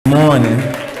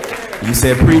morning. You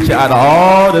said, preacher, out of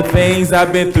all the things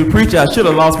I've been through, preacher, I should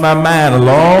have lost my mind a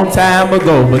long time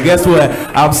ago. But guess what?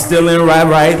 I'm still in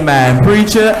right mind.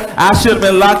 Preacher, I should have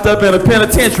been locked up in a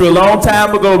penitentiary a long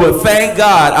time ago, but thank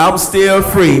God I'm still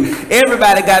free.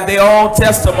 Everybody got their own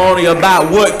testimony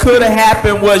about what could have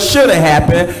happened, what should have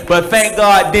happened, but thank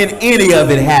God didn't any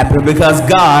of it happen because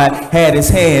God had his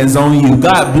hands on you.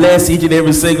 God bless each and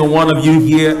every single one of you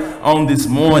here on this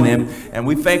morning. And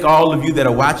we thank all of you that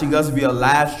are watching us via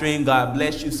live stream. God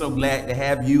bless you. So glad to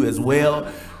have you as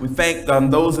well. We thank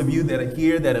those of you that are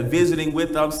here, that are visiting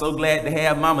with us. So glad to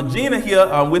have Mama Gina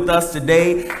here with us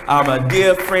today. A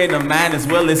dear friend of mine as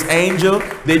well as Angel.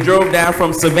 They drove down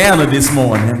from Savannah this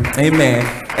morning.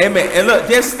 Amen. Amen. And look,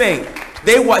 just think.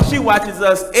 She watches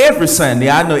us every Sunday.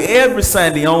 I know every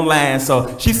Sunday online.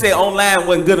 So she said online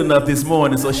wasn't good enough this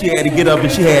morning. So she had to get up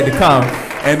and she had to come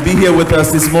and be here with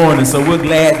us this morning. So we're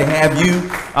glad to have you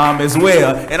as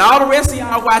well. And all the rest of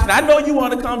y'all watching, I know you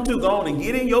want to come too. Go on and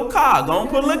get in your car. Go on and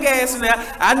put a little gas in there.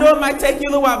 I know it might take you a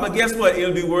little while, but guess what?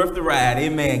 It'll be worth the ride.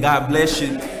 Amen. God bless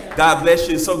you. God bless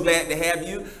you. So glad to have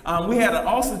you. We had an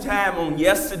awesome time on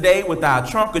yesterday with our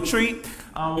trunk or treat.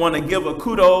 I want to give a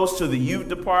kudos to the youth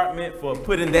department for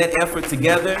putting that effort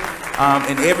together,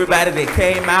 and everybody that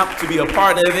came out to be a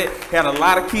part of it. Had a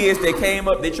lot of kids that came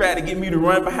up. They tried to get me to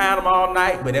run behind them all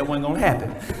night, but that wasn't going to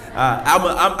happen.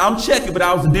 I'm Chucky, but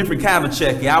I was a different kind of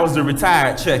Chucky. I was the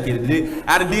retired Chucky.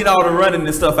 I did all the running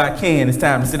and stuff I can. It's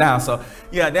time to sit down. So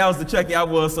yeah, that was the Chucky I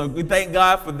was. So we thank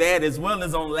God for that, as well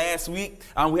as on last week.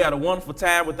 We had a wonderful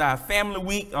time with our family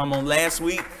week on last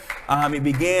week. It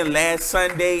began last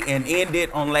Sunday and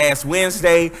ended on last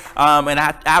Wednesday. And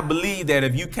I believe that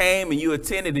if you came and you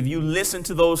attended, if you listened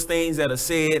to those things that are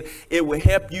said, it will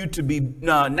help you to be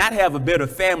not have a better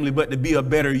family, but to be a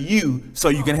better you so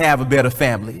you can have a better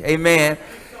family. Amen.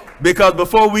 Because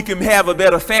before we can have a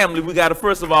better family, we got to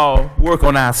first of all work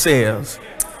on ourselves.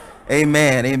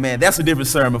 Amen. Amen. That's a different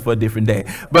sermon for a different day.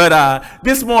 But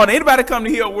this morning, anybody come to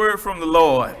hear a word from the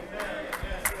Lord?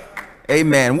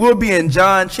 Amen. We'll be in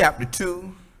John chapter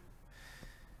 2.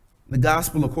 The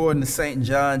gospel according to St.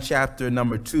 John chapter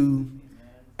number 2.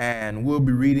 And we'll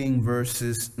be reading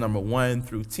verses number 1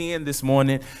 through 10 this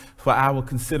morning. For our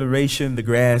consideration, the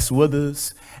grass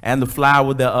withers and the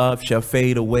flower thereof shall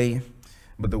fade away,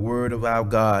 but the word of our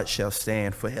God shall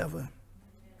stand forever.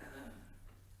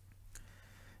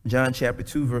 John chapter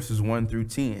 2, verses 1 through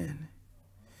 10.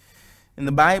 And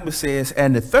the Bible says,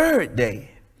 and the third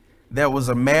day there was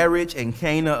a marriage in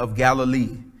Cana of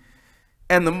Galilee,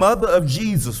 and the mother of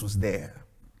Jesus was there.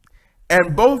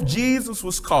 And both Jesus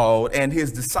was called and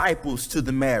his disciples to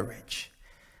the marriage.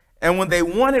 And when they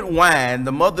wanted wine,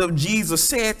 the mother of Jesus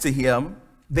said to him,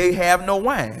 they have no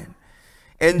wine.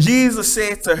 And Jesus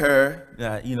said to her,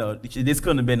 this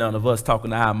couldn't have been none of us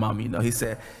talking to our mom, he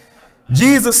said,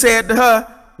 Jesus said to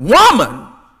her, woman,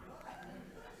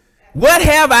 what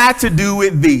have I to do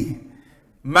with thee?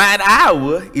 Mine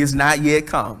hour is not yet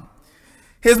come.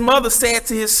 His mother said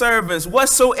to his servants,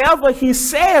 whatsoever he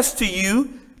says to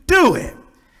you, do it.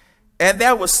 And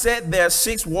there was set there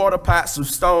 6 water pots of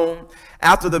stone,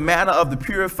 after the manner of the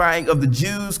purifying of the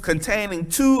Jews, containing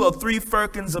 2 or 3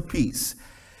 firkins apiece.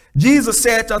 Jesus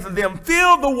said unto them,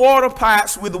 fill the water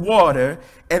pots with water,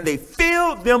 and they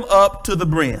filled them up to the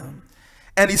brim.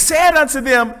 And he said unto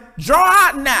them, draw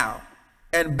out now,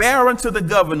 and bear unto the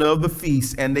governor of the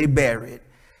feast, and they bare it.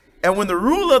 And when the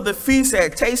ruler of the feast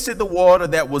had tasted the water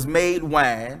that was made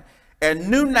wine, and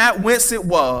knew not whence it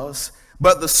was,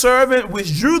 but the servant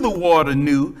which drew the water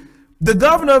knew, the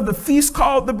governor of the feast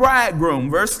called the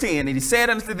bridegroom, verse 10, and he said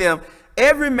unto them,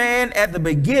 every man at the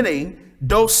beginning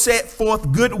doth set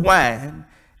forth good wine,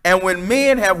 and when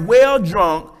men have well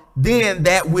drunk, then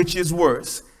that which is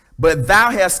worse. But thou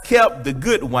hast kept the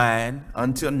good wine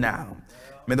until now.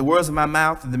 May the words of my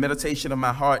mouth and the meditation of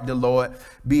my heart, dear Lord,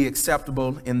 be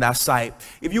acceptable in thy sight.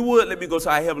 If you would, let me go to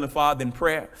our Heavenly Father in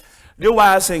prayer. Dear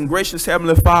wise and gracious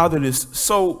Heavenly Father, this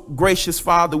so gracious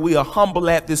Father, we are humble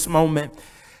at this moment,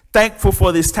 thankful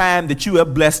for this time that you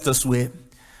have blessed us with.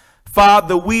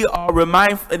 Father, we are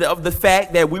reminded of the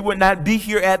fact that we would not be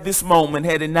here at this moment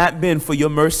had it not been for your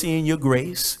mercy and your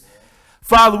grace.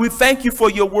 Father, we thank you for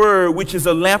your word, which is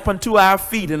a lamp unto our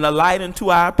feet and a light unto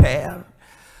our path.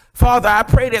 Father, I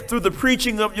pray that through the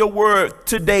preaching of your word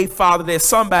today, Father, that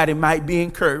somebody might be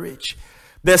encouraged,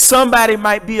 that somebody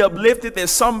might be uplifted, that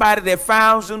somebody that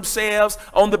finds themselves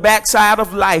on the backside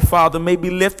of life, Father, may be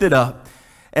lifted up.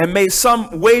 And may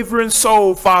some wavering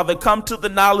soul, Father, come to the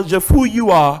knowledge of who you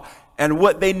are and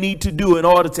what they need to do in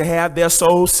order to have their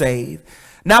soul saved.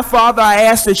 Now, Father, I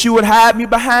ask that you would hide me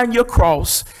behind your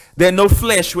cross, that no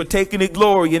flesh would take any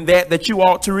glory in that you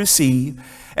ought to receive.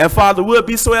 And Father, we'll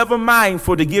be so ever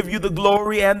mindful to give you the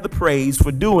glory and the praise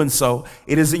for doing so.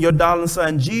 It is in your darling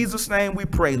Son, Jesus' name we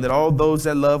pray. Let all those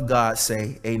that love God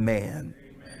say amen.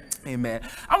 Amen.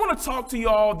 I want to talk to you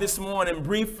all this morning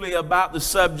briefly about the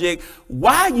subject,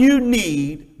 why you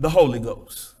need the Holy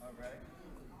Ghost.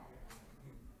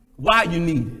 Why you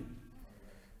need it,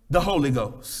 the Holy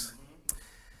Ghost.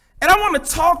 And I want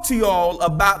to talk to you all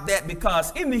about that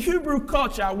because in the Hebrew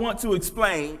culture, I want to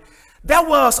explain, there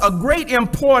was a great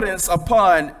importance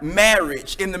upon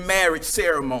marriage in the marriage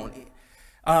ceremony.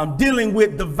 Dealing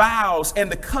with the vows and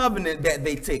the covenant that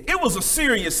they take. It was a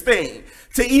serious thing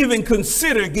to even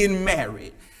consider getting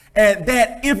married. And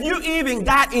that if you even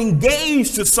got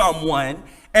engaged to someone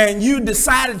and you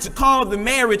decided to call the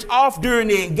marriage off during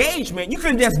the engagement, you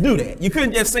couldn't just do that. You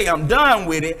couldn't just say, I'm done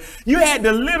with it. You had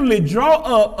to literally draw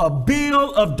up a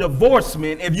bill of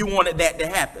divorcement if you wanted that to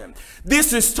happen.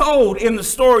 This is told in the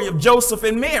story of Joseph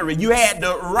and Mary. You had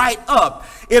to write up.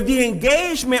 If the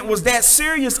engagement was that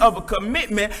serious of a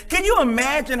commitment, can you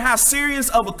imagine how serious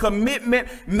of a commitment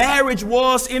marriage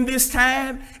was in this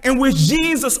time in which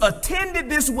Jesus attended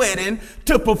this wedding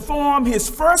to perform his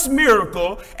first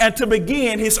miracle and to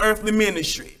begin his earthly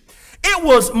ministry? It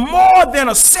was more than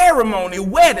a ceremony.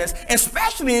 Weddings,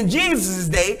 especially in Jesus'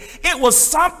 day, it was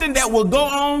something that would go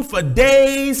on for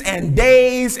days and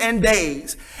days and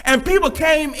days. And people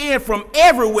came in from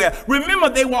everywhere. Remember,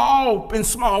 they were all in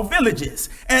small villages.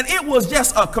 And it was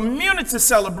just a community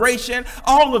celebration.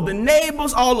 All of the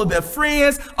neighbors, all of their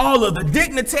friends, all of the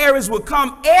dignitaries would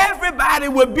come. Everybody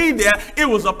would be there. It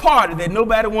was a party that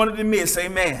nobody wanted to miss.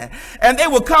 Amen. And they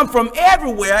would come from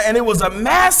everywhere. And it was a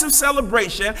massive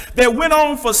celebration that went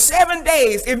on for 7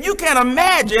 days. If you can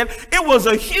imagine, it was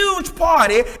a huge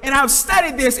party. And I've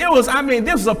studied this. This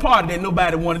was a party that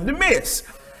nobody wanted to miss.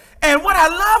 And what I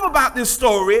love about this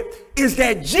story is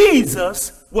that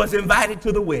Jesus was invited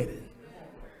to the wedding.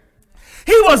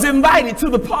 He was invited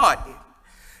to the party.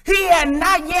 He had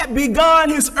not yet begun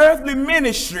his earthly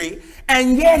ministry,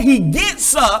 and yet he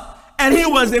gets up and he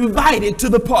was invited to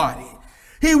the party.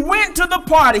 He went to the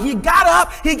party. He got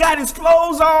up, he got his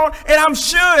clothes on, and I'm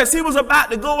sure as he was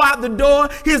about to go out the door,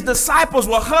 his disciples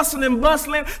were hustling and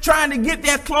bustling, trying to get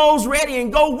their clothes ready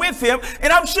and go with him.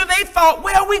 And I'm sure they thought,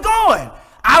 where are we going?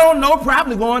 I don't know,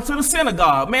 probably going to the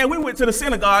synagogue. Man, we went to the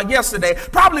synagogue yesterday,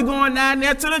 probably going down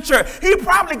there to the church. He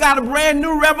probably got a brand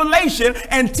new revelation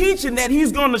and teaching that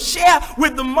he's going to share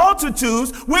with the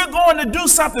multitudes. We're going to do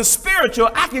something spiritual.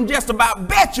 I can just about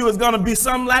bet you it's going to be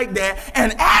something like that.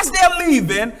 And as they're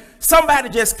leaving, somebody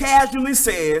just casually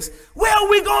says, where are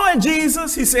we going,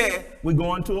 Jesus? He said, we're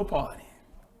going to a party.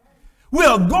 We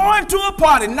are going to a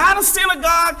party, not a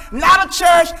synagogue, not a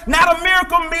church, not a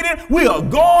miracle meeting. We are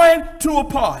going to a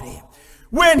party.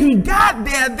 When he got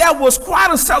there, there was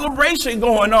quite a celebration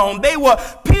going on. They were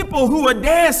people who were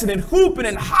dancing and hooping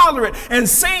and hollering and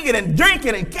singing and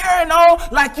drinking and carrying on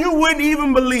like you wouldn't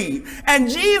even believe. And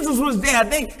Jesus was there.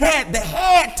 They had the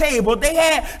head table. They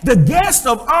had the guest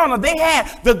of honor. They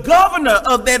had the governor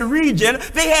of that region.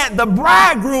 They had the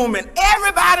bridegroom, and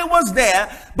everybody was there.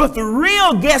 But the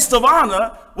real guest of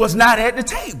honor was not at the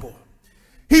table.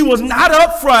 He was not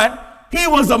up front. He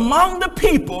was among the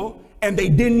people, and they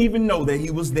didn't even know that he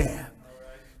was there.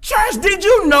 Church, did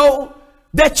you know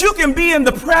that you can be in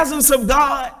the presence of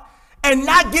God and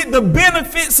not get the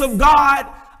benefits of God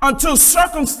until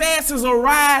circumstances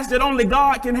arise that only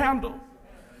God can handle?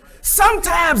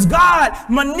 Sometimes God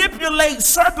manipulates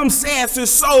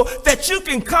circumstances so that you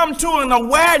can come to an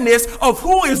awareness of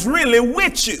who is really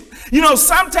with you. You know,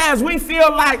 sometimes we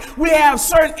feel like we have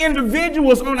certain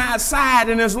individuals on our side,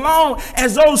 and as long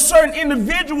as those certain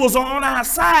individuals are on our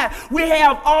side, we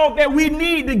have all that we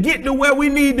need to get to where we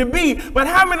need to be. But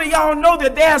how many of y'all know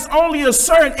that there's only a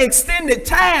certain extended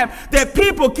time that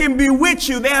people can be with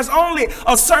you? There's only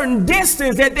a certain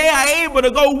distance that they are able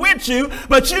to go with you,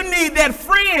 but you need that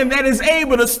friend that is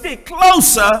able to stick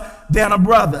closer than a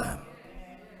brother.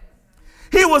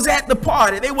 He was at the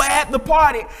party. They were at the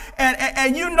party.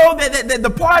 And you know that the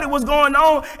party was going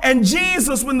on. And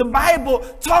Jesus, when the Bible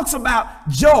talks about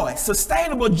joy,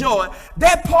 sustainable joy,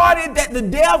 that party that the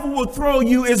devil will throw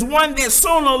you is one that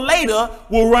sooner or later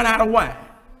will run out of wine.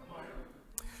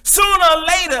 Sooner or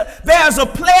later, there's a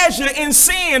pleasure in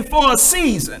sin for a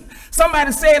season.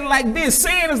 Somebody said it like this: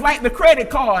 sin is like the credit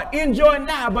card. Enjoy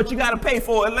now, but you got to pay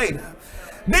for it later.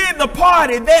 Then the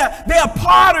party, they're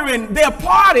partying,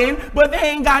 but they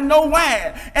ain't got no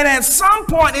wine. And at some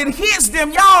point it hits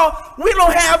them, y'all, we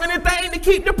don't have anything to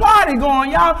keep the party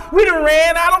going, y'all. We done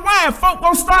ran out of wine. Folk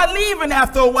gonna start leaving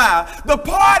after a while. The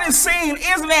party scene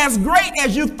isn't as great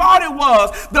as you thought it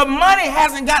was. The money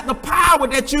hasn't got the power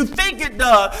that you think it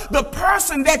does. The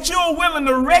person that you're willing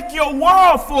to wreck your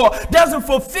world for doesn't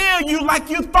fulfill you like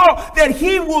you thought that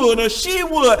he would or she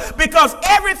would, because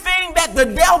everything that the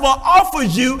devil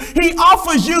offers you, he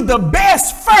offers you the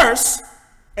best first,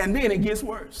 and then it gets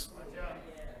worse.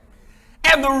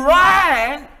 And the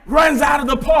wine runs out of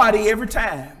the party every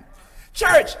time.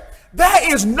 Church,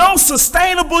 there is no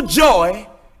sustainable joy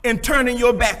in turning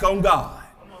your back on God.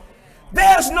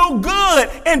 There's no good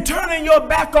in turning your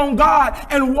back on God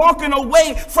and walking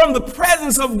away from the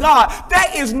presence of God. There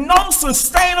is no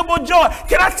sustainable joy.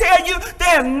 Can I tell you,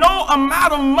 there's no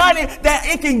amount of money that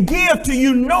it can give to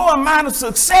you. No amount of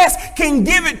success can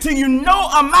give it to you. No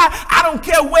amount. I don't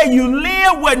care where you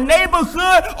live, what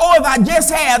neighborhood, or if I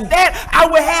just have that, I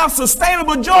will have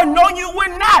sustainable joy. No, you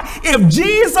would not. If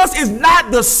Jesus is not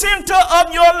the center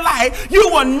of your life, you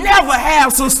will never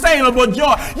have sustainable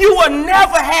joy. You will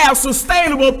never have sustainable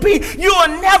peace. You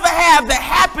will never have the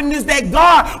happiness that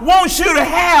God wants you to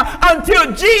have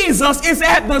until Jesus is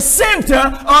at the center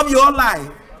of your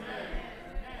life.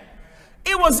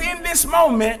 It was in this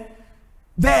moment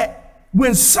that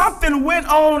when something went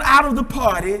on out of the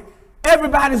party,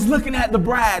 everybody's looking at the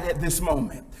bride at this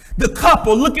moment. The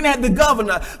couple looking at the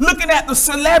governor, looking at the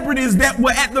celebrities that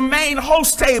were at the main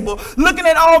host table, looking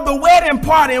at all the wedding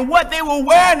party and what they were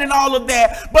wearing and all of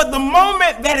that. But the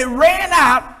moment that it ran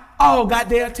out, all got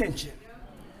their attention.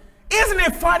 Isn't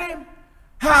it funny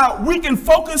how we can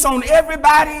focus on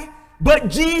everybody but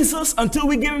Jesus until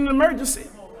we get an emergency?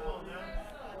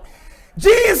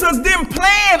 Jesus didn't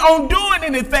plan on doing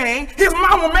anything. His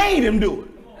mama made him do it.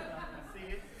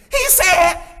 He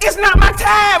said, "It's not my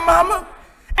time, mama."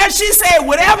 And she said,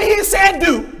 "Whatever he said,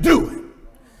 do it."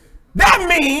 That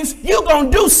means you're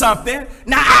going to do something.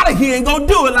 Now out of here and go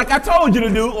do it like I told you to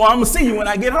do, or I'm going to see you when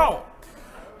I get home.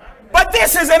 But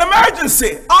this is an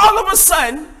emergency. All of a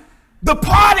sudden, the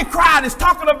party crowd is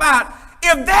talking about,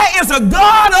 if there is a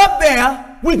God up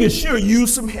there, we can sure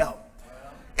use some help.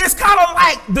 It's kind of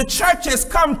like the church has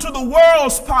come to the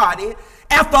world's party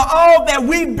after all that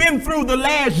we've been through the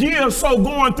last year or so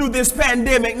going through this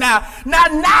pandemic. Now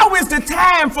is the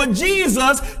time for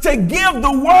Jesus to give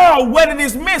the world what it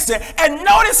is missing. And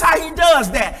notice how he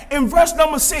does that. In verse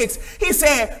number 6, he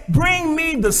said, "Bring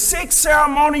me the 6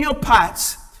 ceremonial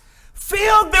pots.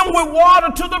 Fill them with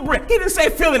water to the brim." He didn't say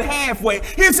fill it halfway.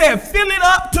 He said fill it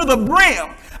up to the brim.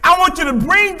 I want you to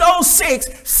bring those 6.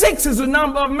 6 is the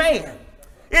number of man.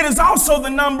 It is also the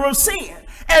number of sin.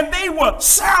 And they were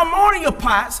ceremonial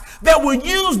pots that were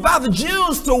used by the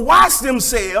Jews to wash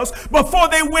themselves before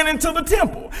they went into the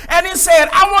temple. And he said,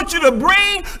 I want you to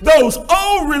bring those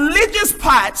old religious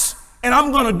pots, and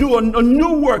I'm going to do a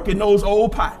new work in those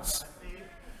old pots.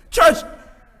 Church,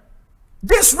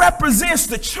 this represents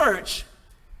the church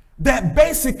that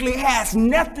basically has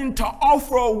nothing to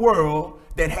offer a world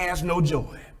that has no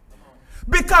joy.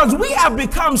 Because we have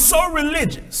become so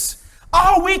religious.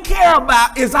 All we care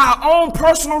about is our own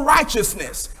personal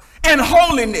righteousness and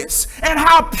holiness and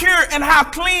how pure and how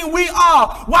clean we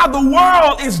are while the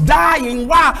world is dying,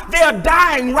 while they're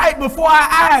dying right before our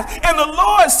eyes. And the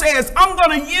Lord says, I'm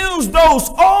going to use those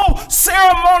old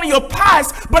ceremonial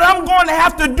pots, but I'm going to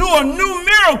have to do a new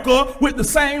miracle with the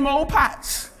same old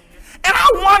pots. And I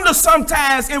wonder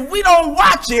sometimes if we don't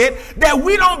watch it, that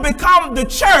we don't become the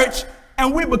church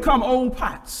and we become old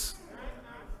pots.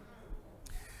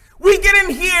 We get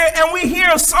in here and we hear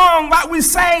a song like we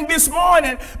sang this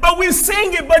morning, but we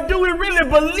sing it, but do we really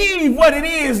believe what it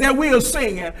is that we are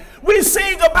singing? We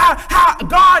sing about how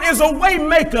God is a way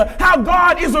maker, how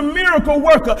God is a miracle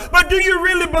worker, but do you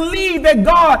really believe that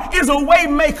God is a way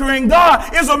maker and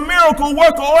God is a miracle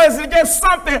worker, or is it just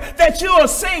something that you are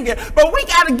singing? But we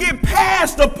got to get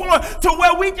past the point to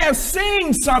where we just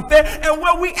sing something and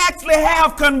where we actually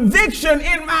have conviction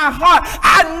in my heart.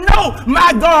 I know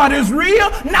my God is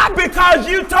real, not because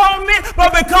you told me,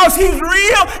 but because he's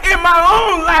real in my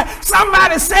own life.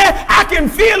 Somebody said, I can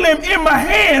feel him in my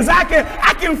hands. I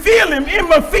can feel him in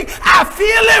my feet. I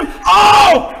feel him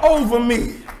all over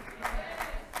me.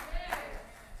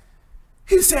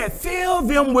 He said, fill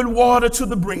them with water to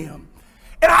the brim.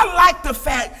 And I like the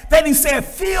fact that he said,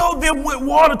 fill them with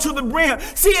water to the brim.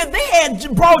 See, if they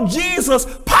had brought Jesus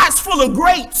pots full of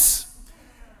grapes,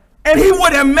 and he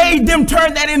would have made them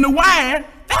turn that into wine,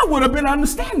 that would have been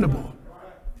understandable.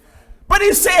 But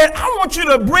he said, I want you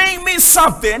to bring me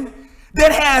something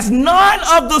that has none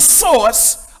of the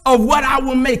source of what I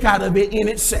will make out of it in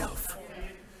itself.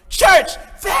 Church,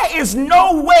 there is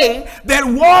no way that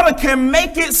water can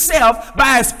make itself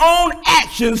by its own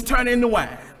actions turn into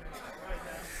wine.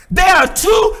 There are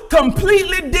two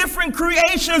completely different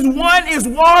creations. One is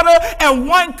water and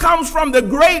one comes from the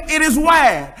grape, it is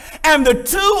wine. And the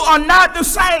two are not the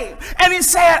same. And he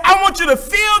said, I want you to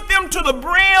fill them to the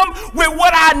brim with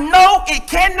what I know it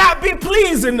cannot be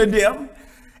pleasing to them.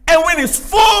 And when it's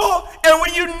full, and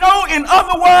when you know, in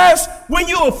other words, when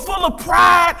you are full of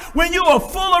pride, when you are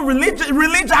full of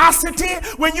religiosity,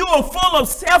 when you are full of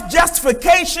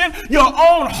self-justification, your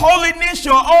own holiness,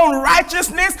 your own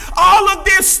righteousness, all of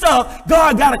this stuff,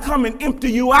 God got to come and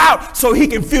empty you out so he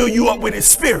can fill you up with his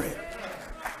spirit.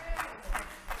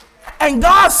 And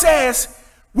God says,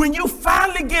 when you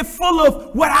finally get full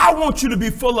of what I want you to be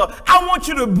full of, I want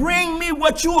you to bring me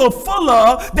what you are full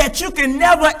of, that you can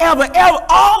never, ever, ever,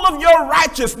 all of your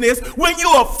righteousness, when you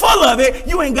are full of it,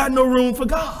 you ain't got no room for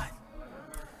God.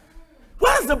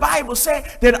 What does the Bible say?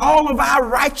 That all of our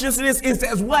righteousness is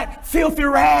as what? Filthy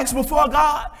rags before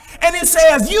God. And it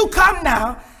says, you come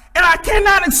now, and I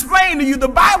cannot explain to you, the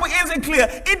Bible isn't clear.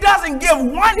 It doesn't give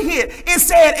one hit. It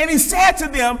said, and he said to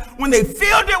them, when they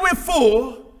filled it with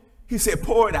full, he said,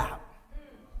 pour it out.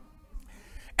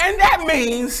 And that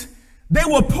means they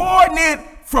were pouring it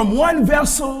from one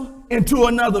vessel into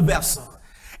another vessel.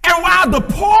 And while the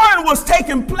pouring was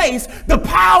taking place, the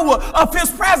power of his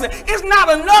presence, it's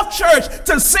not enough, church,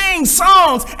 to sing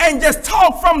songs and just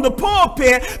talk from the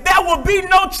pulpit. There will be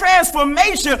no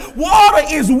transformation. Water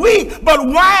is weak, but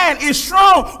wine is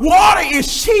strong. Water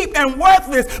is cheap and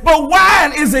worthless, but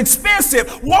wine is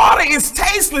expensive. Water is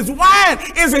tasteless. Wine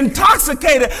is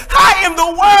intoxicated. How in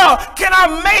the world can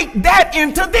I make that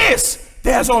into this?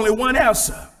 There's only one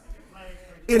answer.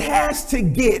 It has to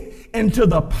get into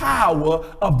the power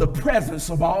of the presence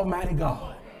of Almighty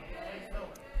God.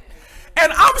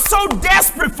 And I'm so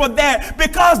desperate for that,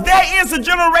 because there is a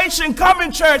generation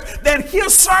coming, church, that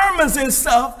hears sermons and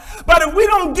stuff, but if we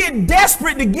don't get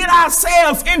desperate to get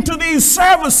ourselves into these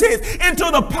services, into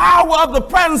the power of the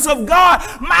presence of God,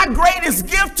 my greatest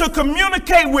gift to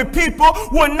communicate with people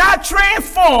will not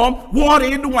transform water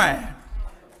into wine.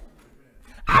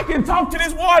 I can talk to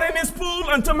this water in this pool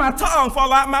until my tongue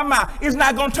fall out my mouth. It's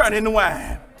not going to turn into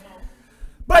wine.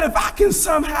 But if I can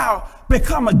somehow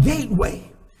become a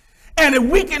gateway, and if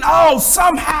we can all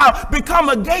somehow become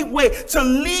a gateway to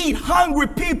lead hungry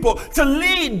people, to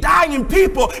lead dying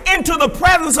people into the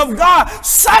presence of God,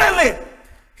 suddenly,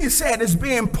 he said, it's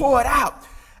being poured out.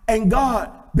 And God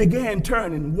began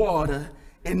turning water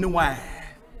into wine.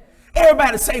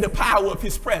 Everybody say the power of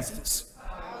his presence.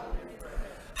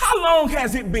 How long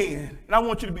has it been, and I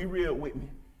want you to be real with me,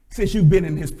 since you've been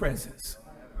in his presence?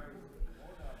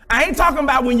 I ain't talking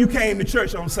about when you came to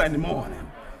church on Sunday morning.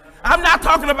 I'm not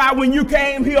talking about when you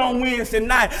came here on Wednesday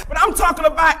night, but I'm talking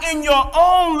about in your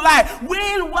own life.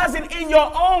 When was it in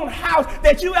your own house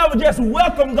that you ever just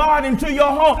welcomed God into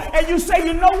your home and you say,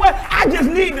 you know what, I just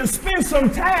need to spend some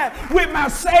time with my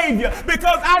Savior,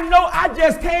 because I know I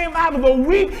just came out of a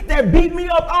week that beat me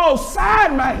up all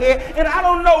side my head, and I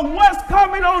don't know what's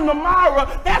coming on tomorrow.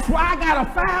 That's why I got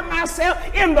to find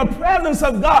myself in the presence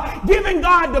of God, giving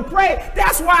God the praise.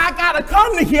 That's why I got to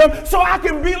come to him so I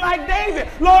can be like David.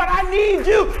 Lord, I need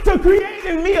you to create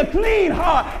in me a clean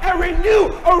heart and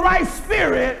renew a right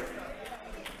spirit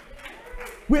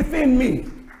within me.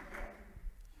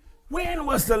 When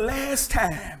was the last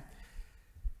time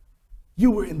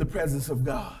you were in the presence of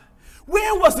God?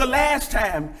 When was the last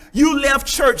time you left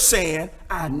church saying,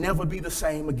 I'll never be the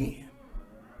same again?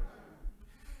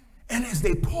 And as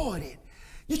they poured it,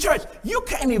 you church, you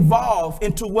can't evolve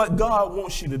into what God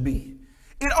wants you to be.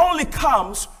 It only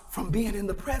comes from being in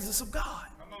the presence of God.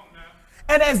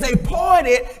 And as they poured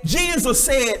it, Jesus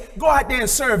said, go out there and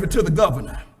serve it to the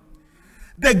governor,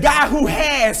 the guy who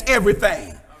has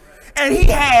everything. And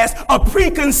he has a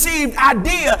preconceived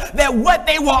idea that what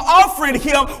they were offering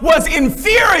him was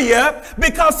inferior,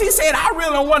 because he said, I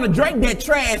really don't want to drink that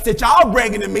trash that y'all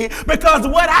bringing to me, because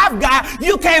what I've got,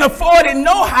 you can't afford it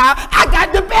no how. I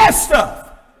got the best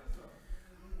stuff.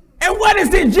 And what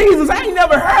is it, Jesus? I ain't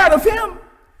never heard of him.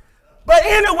 But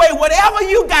anyway, whatever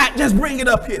you got, just bring it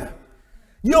up here.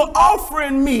 You're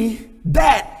offering me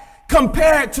that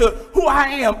compared to who I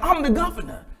am. I'm the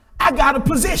governor. I got a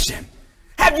position.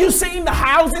 Have you seen the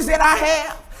houses that I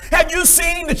have? Have you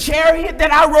seen the chariot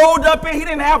that I rode up in? He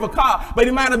didn't have a car, but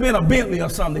it might have been a Bentley or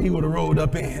something he would have rode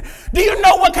up in. Do you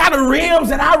know what kind of rims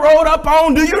that I rode up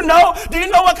on? Do you know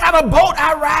what kind of boat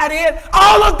I ride in?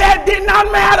 All of that did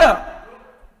not matter.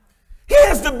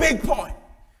 Here's the big point.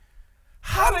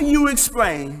 How do you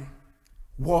explain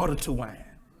water to wine.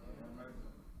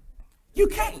 You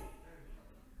can't.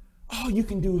 All you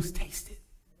can do is taste it.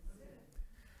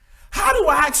 How do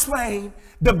I explain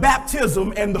the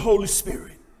baptism and the Holy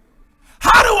Spirit?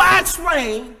 How do I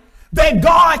explain that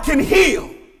God can heal?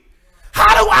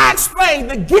 How do I explain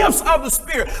the gifts of the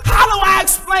Spirit? How do I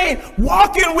explain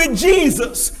walking with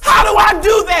Jesus? How do I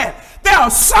do that? There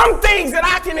are some things that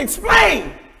I can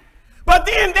explain. But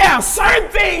then there are certain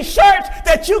things, church,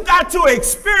 that you got to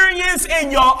experience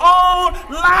in your own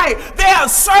life. There are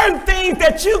certain things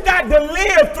that you got to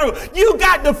live through. You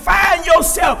got to find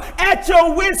yourself at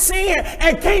your wit's end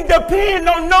and can't depend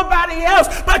on nobody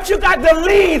else, but you got to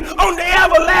lean on the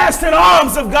everlasting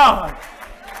arms of God.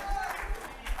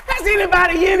 Has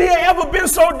anybody in here ever been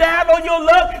so down on your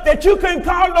luck that you couldn't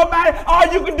call nobody? All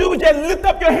you can do is just lift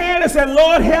up your hand and say,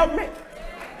 Lord, help me.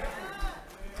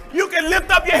 You can lift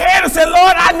up your hand and say,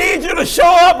 Lord, I need you to show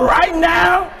up right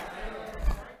now.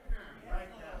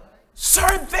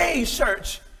 Certain things,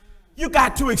 church, you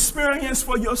got to experience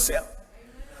for yourself.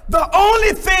 The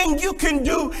only thing you can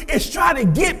do is try to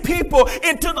get people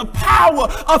into the power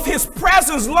of his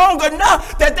presence long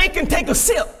enough that they can take a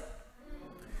sip.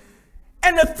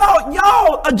 And the thought,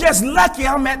 y'all are just lucky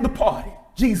I'm at the party,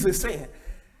 Jesus said.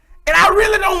 And I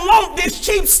really don't want this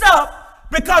cheap stuff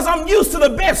because I'm used to the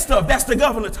best stuff. That's the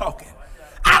governor talking.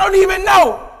 I don't even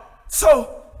know.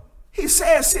 So he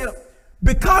says here,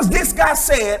 because this guy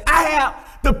said, I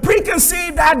have the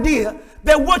preconceived idea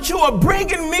that what you are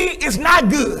bringing me is not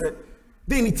good.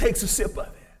 Then he takes a sip of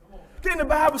it. Then the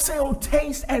Bible says, oh,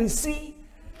 taste and see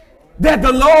that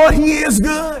the Lord, he is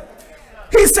good.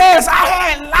 He says, I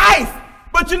had life.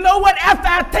 But you know what? After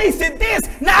I tasted this,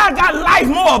 now I got life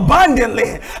more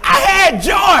abundantly. I had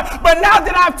joy, but now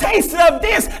that I've tasted of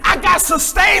this, I got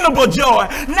sustainable joy.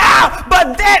 Now,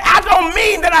 but that I don't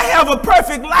mean that I have a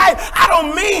perfect life. I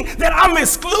don't mean that I'm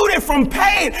excluded from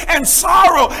pain and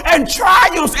sorrow and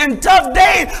trials and tough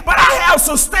days, but I have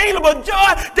sustainable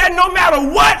joy that no matter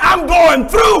what I'm going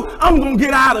through, I'm going to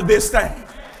get out of this thing.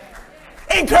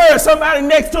 Encourage somebody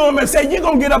next to him and say, you're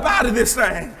going to get up out of this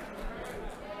thing.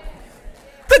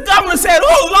 The governor said,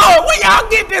 oh, Lord, where y'all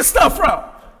get this stuff from?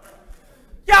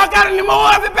 Y'all got any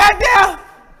more of it back there?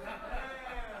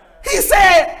 He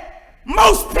said,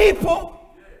 most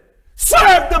people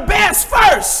serve the best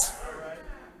first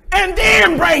and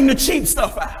then bring the cheap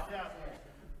stuff out.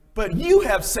 But you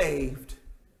have saved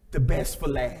the best for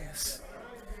last.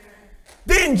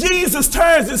 Then Jesus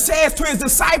turns and says to his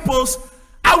disciples,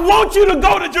 I want you to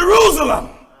go to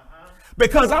Jerusalem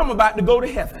because I'm about to go to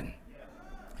heaven.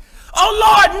 Oh,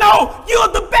 Lord, no,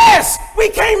 you're the best. We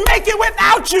can't make it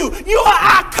without you. You are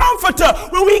our comforter.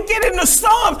 When we get in the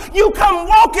storms, you come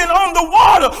walking on the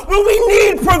water. When we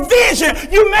need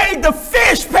provision, you made the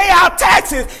fish pay our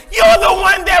taxes. You're the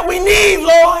one that we need,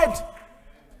 Lord.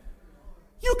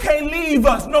 You can't leave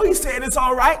us. No, he said it's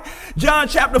all right. John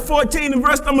chapter 14 and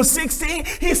verse number 16,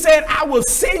 he said, I will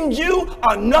send you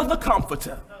another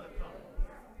comforter.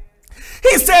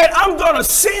 He said, I'm going to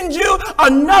send you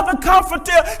another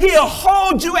comforter. He'll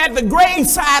hold you at the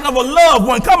graveside of a loved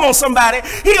one. Come on, somebody.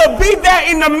 He'll be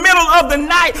there in the middle of the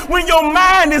night when your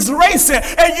mind is racing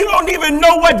and you don't even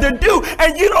know what to do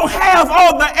and you don't have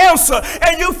all the answer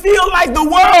and you feel like the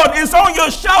world is on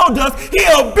your shoulders.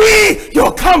 He'll be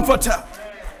your comforter.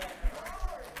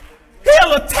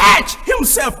 He'll attach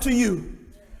himself to you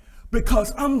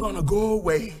because I'm going to go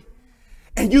away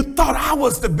and you thought I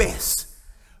was the best.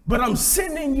 But I'm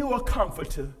sending you a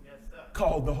comforter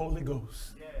called the Holy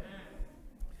Ghost.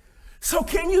 So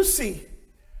can you see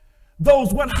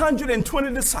those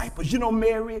 120 disciples? You know,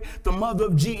 Mary, the mother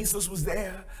of Jesus, was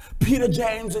there. Peter,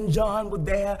 James, and John were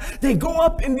there. They go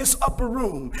up in this upper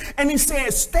room. And he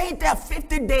says, stay there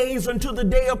 50 days until the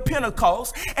day of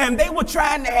Pentecost. And they were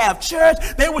trying to have church.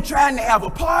 They were trying to have a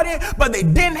party, but they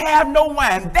didn't have no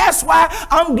wine. That's why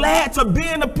I'm glad to be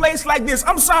in a place like this.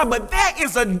 I'm sorry, but there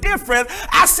is a difference.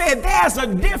 I said there's a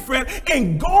difference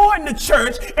in going to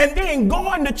church and then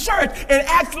going to church and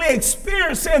actually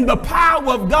experiencing the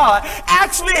power of God,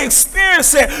 actually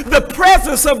experiencing the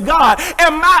presence of God.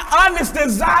 And my honest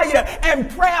desire and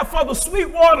prayer for the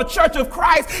Sweetwater Church of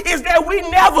Christ is that we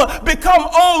never become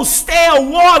old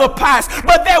stale water pipes,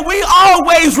 but that we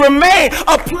always remain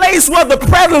a place where the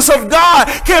presence of God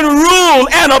can rule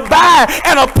and abide,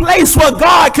 and a place where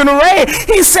God can reign.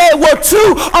 He said, well,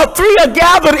 2 or 3 are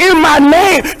gathered in my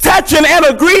name, touching and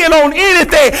agreeing on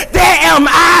anything, there am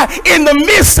I in the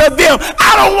midst of them.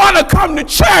 I don't want to come to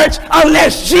church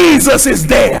unless Jesus is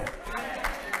there.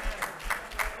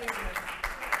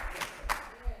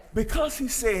 Because he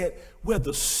said, where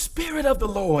the Spirit of the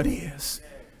Lord is,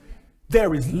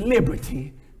 there is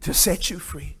liberty to set you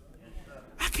free.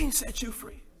 can't set you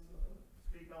free.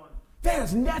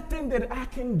 There's nothing that I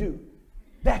can do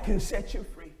that can set you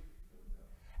free.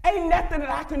 Ain't nothing that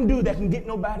I can do that can get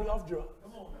nobody off drugs.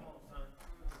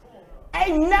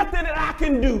 Ain't nothing that I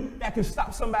can do that can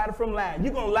stop somebody from lying.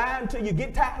 You're going to lie until you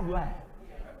get tired of lying.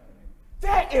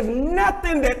 There is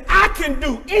nothing that I can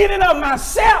do in and of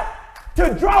myself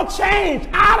to draw change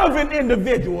out of an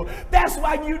individual. That's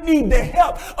why you need the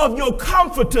help of your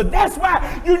comforter. That's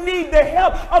why you need the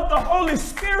help of the Holy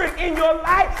Spirit in your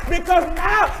life, because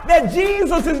now that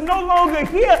Jesus is no longer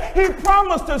here, he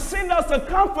promised to send us a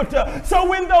comforter. So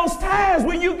when those times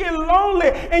when you get lonely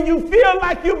and you feel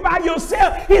like you're by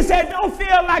yourself, he said, don't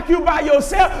feel like you're by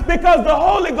yourself, because the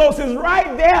Holy Ghost is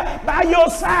right there by your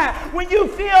side. When you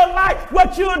feel like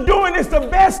what you're doing is the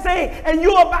best thing and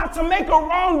you're about to make a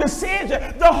wrong decision,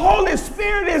 the Holy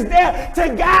Spirit is there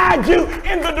to guide you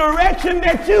in the direction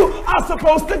that you are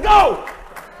supposed to go.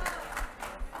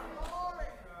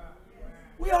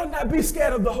 We ought not be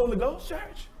scared of the Holy Ghost,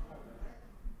 church.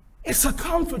 It's a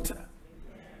comforter.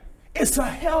 It's a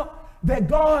help that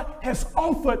God has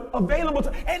offered available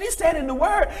to. And he said in the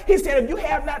word, he said, if you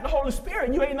have not the Holy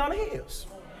Spirit, you ain't none of his.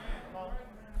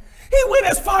 He went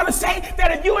as far to say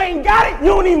that if you ain't got it, you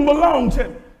don't even belong to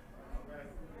him.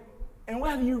 And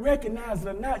whether you recognize it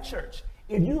or not, church,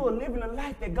 if you are living a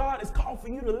life that God has called for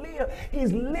you to live,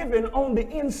 he's living on the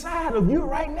inside of you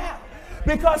right now.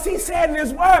 Because he said in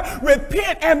his word,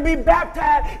 repent and be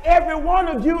baptized, every one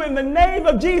of you, in the name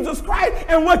of Jesus Christ.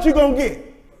 And what you going to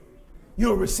get?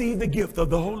 You'll receive the gift of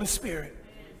the Holy Spirit.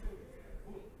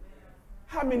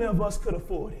 How many of us could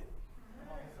afford it?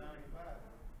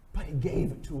 But he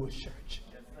gave it to us, church.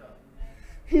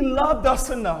 He loved us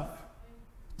enough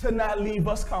to not leave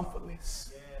us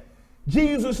comfortless.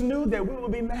 Jesus knew that we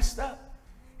would be messed up.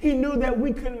 He knew that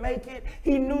we couldn't make it.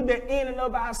 He knew that in and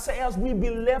of ourselves we'd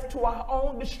be left to our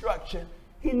own destruction.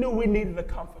 He knew we needed a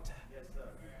comforter.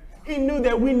 He knew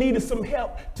that we needed some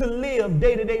help to live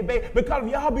day-to-day basis. Because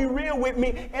if y'all be real with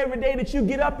me, every day that you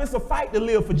get up, it's a fight to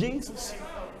live for Jesus.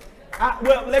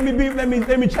 Well, let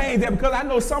me change that, because I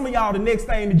know some of y'all the next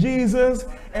thing to Jesus,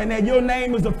 and that your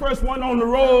name is the first one on the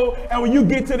roll, and when you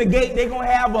get to the gate, they're going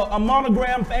to have a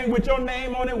monogram thing with your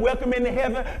name on it, welcome into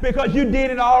heaven, because you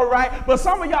did it all right. But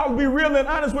some of y'all will be real and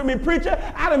honest with me, preacher.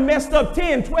 I done messed up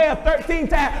 10, 12, 13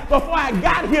 times before I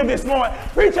got here this morning.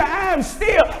 Preacher, I am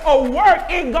still a work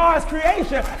in God's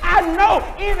creation. I know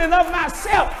in and of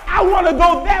myself, I want to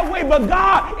go that way, but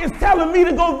God is telling me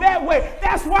to go that way.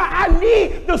 That's why I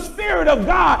need the Spirit of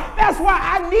God. That's why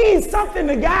I need something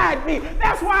to guide me.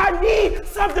 That's why I need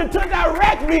something to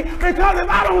direct me, because if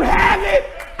I don't have it,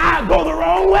 I'll go the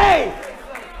wrong way.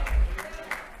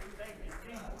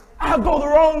 I'll go the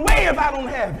wrong way if I don't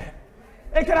have it.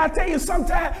 And can I tell you,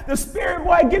 sometimes the Spirit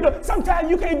boy sometimes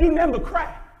you can't do nothing but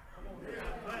cry.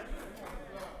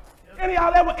 Any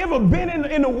of y'all ever been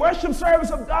in the worship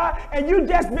service of God, and you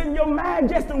just been, your mind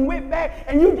just went back,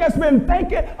 and you just been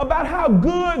thinking about how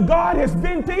good God has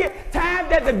been to you? Time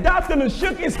that the doctor done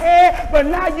shook his head, but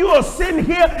now you are sitting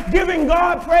here giving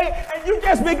God praise, and you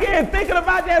just begin thinking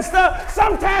about that stuff.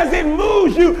 Sometimes it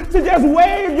moves you to just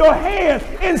wave your hands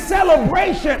in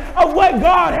celebration of what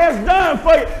God has done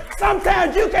for you.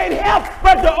 Sometimes you can't help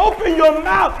but to open your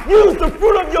mouth, use the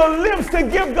fruit of your lips to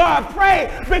give God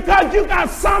praise, because you got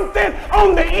something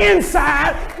on the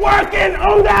inside working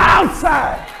on the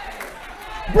outside,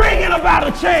 bringing about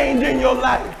a change in your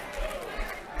life.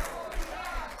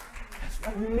 That's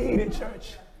why you need it,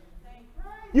 church.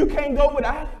 You can't go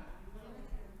without it.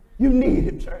 You need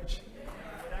it, church.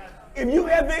 If you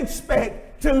ever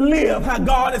expect to live how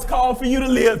God has called for you to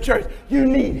live, church, you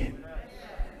need it.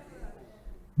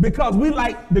 Because we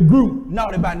like the group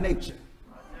Naughty by Nature.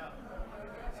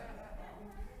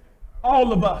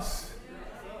 All of us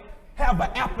have an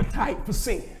appetite for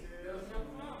sin.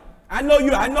 I know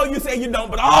you say you don't,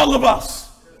 but all of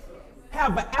us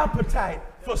have an appetite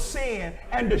for sin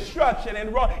and destruction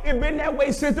and wrong. It's been that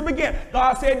way since the beginning.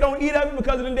 God said, don't eat of it,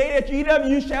 because in the day that you eat of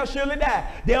it, you shall surely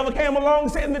die. The devil came along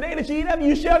and said, in the day that you eat of it,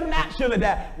 you shall not surely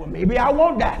die. Well, maybe I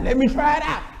won't die. Let me try it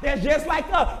out. That's just like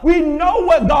us. We know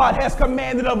what God has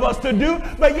commanded of us to do,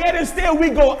 but yet and still we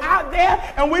go out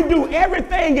there and we do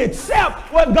everything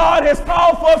except what God has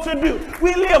called for us to do.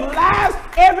 We live lives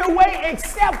every way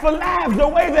except for lives the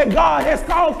way that God has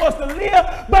called for us to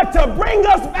live. But to bring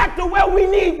us back to where we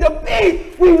need to be,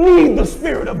 we need the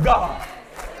Spirit of God.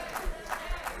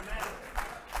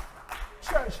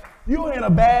 Church, you're in a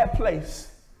bad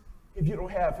place if you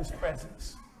don't have his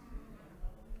presence.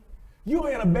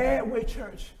 You're in a bad way,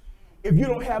 church, if you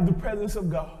don't have the presence of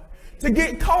God. To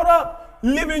get caught up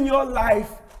living your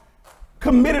life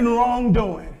committing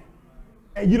wrongdoing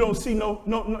and you don't see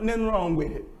nothing wrong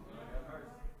with it.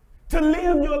 To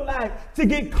live your life, to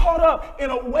get caught up in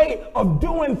a way of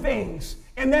doing things,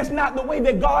 and that's not the way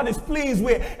that God is pleased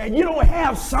with. And you don't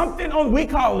have something on, we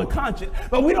call it a conscience,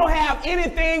 but we don't have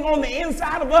anything on the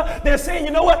inside of us that's saying,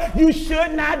 you know what, you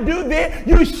should not do this,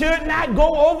 you should not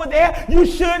go over there, you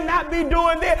should not be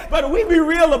doing this. But we be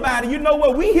real about it. You know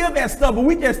what, we hear that stuff, but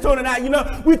we just tune it out. You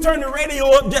know, we turn the radio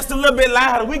up just a little bit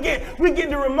louder. We get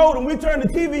the remote and we turn the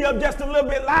TV up just a little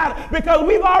bit louder, because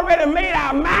we've already made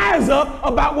our minds up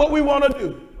about what we want to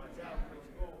do,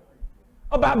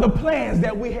 about the plans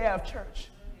that we have, church.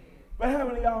 But how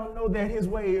many of y'all know that his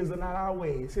ways are not our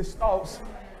ways? His thoughts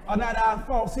are not our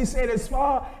thoughts. He said, as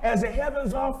far as the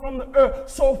heavens are from the earth,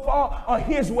 so far are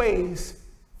his ways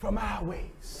from our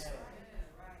ways.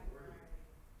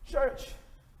 Church,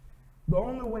 the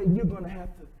only way you're going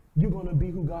to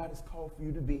be who God has called for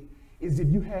you to be is if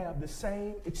you have the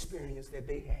same experience that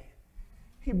they had.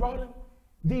 He brought them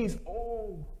these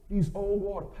old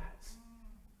water pots.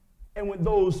 And with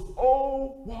those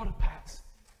old water pots,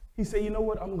 he said, you know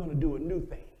what? I'm going to do a new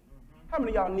thing. How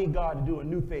many of y'all need God to do a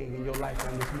new thing in your life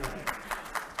on this morning?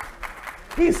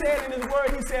 He said in his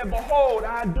word, he said, behold,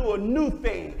 I do a new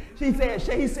thing. He said,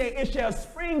 it shall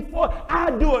spring forth. I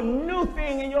do a new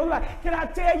thing in your life. Can I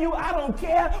tell you, I don't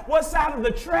care what side of the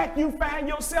track you find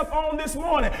yourself on this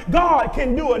morning. God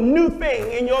can do a new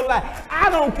thing in your life.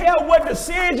 I don't care what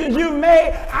decisions you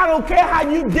made. I don't care how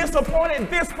you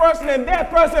disappointed this person and that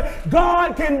person.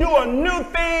 God can do a new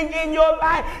thing in your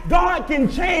life. God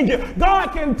can change you. God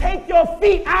can take your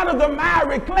feet out of the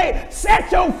miry clay.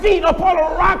 Set your feet upon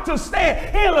a rock to stand.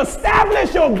 He'll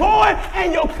establish your going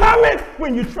and your coming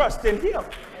when you trust in him.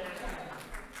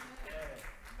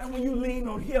 And when you lean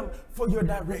on him for your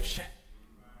direction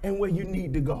and where you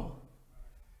need to go.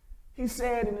 He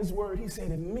said in his word, he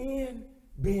said, if men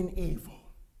being evil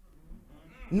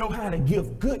know how to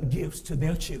give good gifts to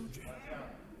their children,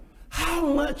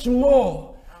 how much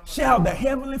more shall the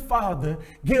Heavenly Father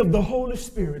give the Holy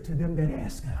Spirit to them that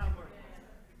ask him?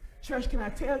 Church, can I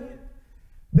tell you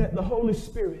that the Holy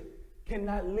Spirit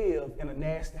cannot live in a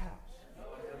nasty house?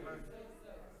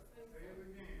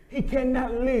 He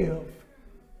cannot live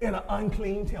in an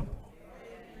unclean temple.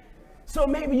 So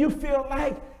maybe you feel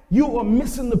like you are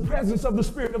missing the presence of the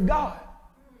Spirit of God.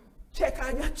 Check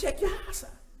your house out.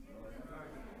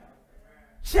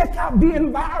 Check out the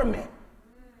environment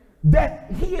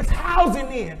that he is housing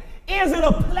in. Is it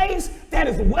a place that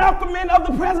is welcoming of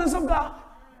the presence of God?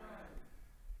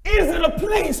 Is it a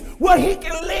place where he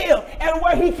can live and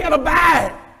where he can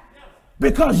abide?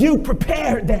 Because you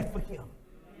prepared that for him.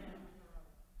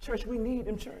 Church, we need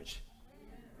him, church.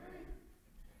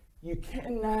 You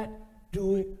cannot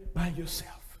do it by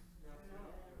yourself.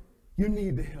 You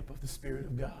need the help of the Spirit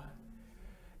of God.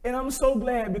 And I'm so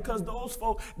glad, because those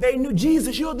folks, they knew,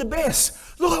 Jesus, you're the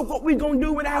best. Lord, what we going to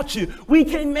do without you? We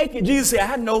can't make it. Jesus said,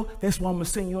 I know. That's why I'm going to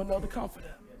send you another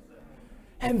comforter.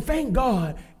 And thank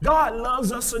God, God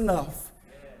loves us enough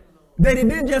that he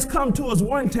didn't just come to us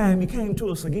one time, he came to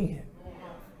us again.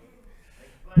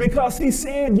 Because he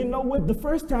said, you know what, the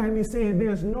first time he said,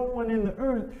 there's no one in the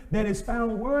earth that is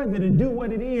found worthy to do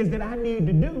what it is that I need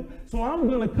to do. So I'm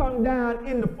going to come down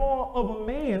in the form of a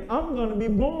man. I'm going to be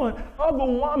born of a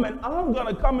woman. I'm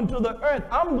going to come into the earth.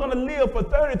 I'm going to live for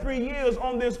 33 years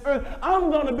on this earth.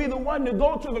 I'm going to be the one to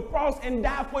go to the cross and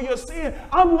die for your sin.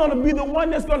 I'm going to be the one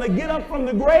that's going to get up from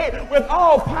the grave with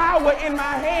all power in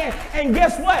my hand. And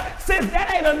guess what? Since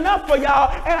that ain't enough for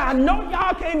y'all, and I know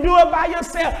y'all can't do it by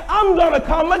yourself, I'm going to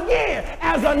come again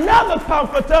as another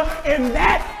comforter, in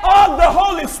that of the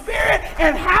Holy Spirit.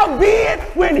 And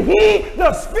howbeit, when he,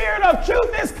 the Spirit of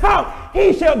truth, is come,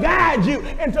 he shall guide you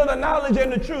into the knowledge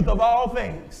and the truth of all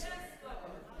things.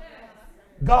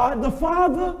 God the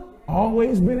Father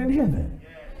always been in heaven.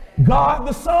 God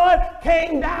the Son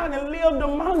came down and lived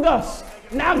among us.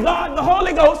 Now God the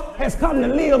Holy Ghost has come to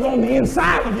live on the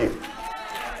inside of you.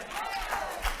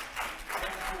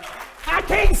 I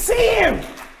can't see him,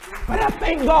 but I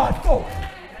thank God for it.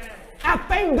 I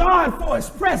thank God for his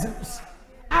presence.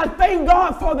 I thank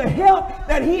God for the help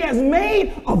that he has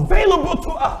made available to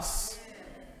us.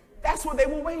 That's what they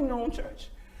were waiting on, church.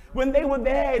 When they were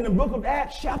there in the book of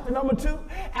Acts, chapter number 2,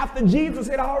 after Jesus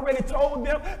had already told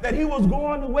them that he was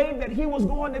going away, that he was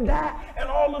going to die, and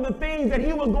all of the things that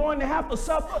he was going to have to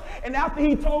suffer. And after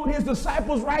he told his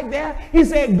disciples right there, he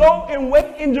said, go and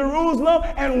wait in Jerusalem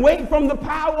and wait from the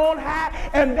power on high.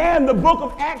 And there in the book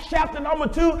of Acts, chapter number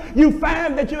 2, you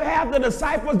find that you have the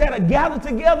disciples that are gathered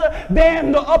together there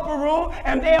in the upper room,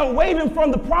 and they are waiting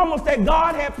from the promise that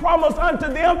God had promised unto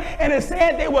them. And it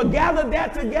said they were gathered there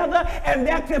together, and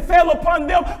there Spirit fell upon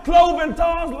them, cloven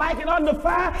tongues like it under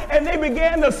fire, and they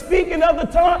began to speak in other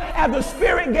tongues as the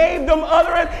Spirit gave them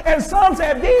utterance. And some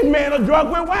said, these men are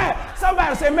drunk with wine.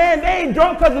 Somebody said, man, they ain't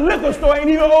drunk because the liquor store ain't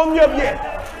even opened up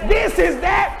yet. This is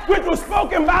that which was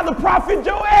spoken by the prophet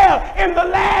Joel. In the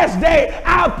last day,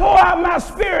 I'll pour out my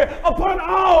Spirit upon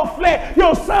all flesh.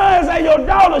 Your sons and your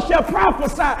daughters shall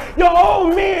prophesy. Your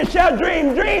old men shall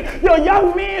dream dreams. Your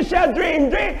young men shall dream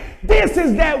dreams. This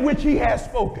is that which he has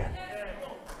spoken.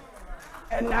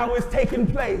 And now it's taking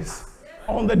place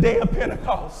on the day of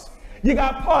Pentecost. You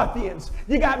got Parthians,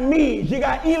 you got Medes, you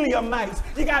got Elamites,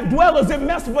 you got dwellers in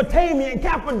Mesopotamia and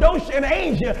Cappadocia and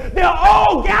Asia. They're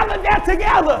all gathered there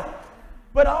together.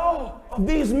 But all of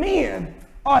these men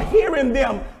are hearing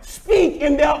them speak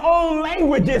in their own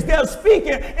languages. They're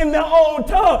speaking in their own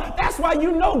tongue. That's why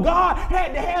you know God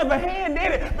had to have a hand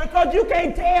in it, because you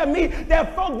can't tell me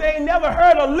that folk that ain't never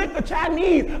heard a lick of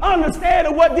Chinese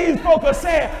understanding what these folk are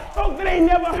saying. Folk that ain't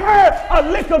never heard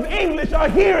a lick of English or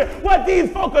hearing what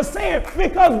these folk are saying,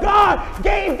 because God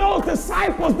gave those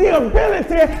disciples the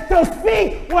ability to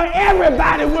speak where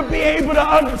everybody would be able to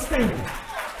understand.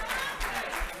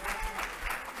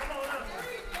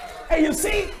 And you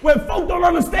see, when folk don't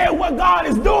understand what God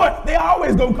is doing, they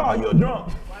always gonna call you a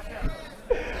drunk.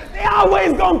 They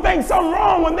always gonna think something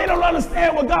wrong when they don't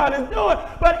understand what God is doing.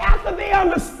 But after they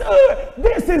understood,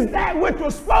 this is that which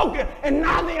was spoken, and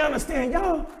now they understand,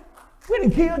 y'all, we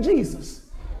didn't kill Jesus.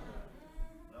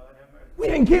 We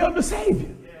didn't kill the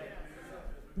Savior.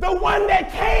 The one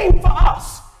that came for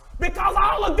us. Because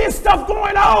all of this stuff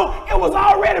going on, it was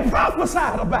already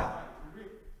prophesied about.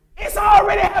 It's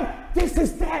already happened. This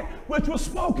is that which was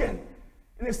spoken.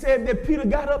 And it said that Peter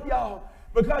got up, y'all,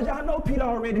 because y'all know Peter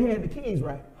already had the keys,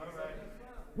 right?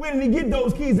 When did he get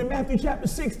those keys? In Matthew chapter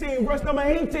 16, verse number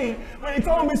 18, when he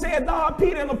told me, he said, Thou,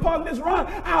 Peter, and upon this rock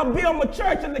I'll build my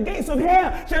church, and the gates of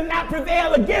hell shall not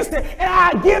prevail against it, and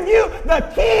I'll give you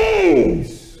the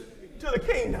keys to the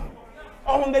kingdom.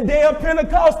 On the day of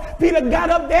Pentecost, Peter got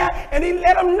up there and he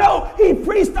let them know. He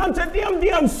preached unto them the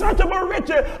unsearchable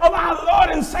riches of our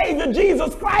Lord and Savior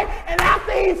Jesus Christ. And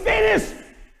after he finished,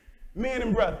 men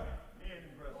and brethren,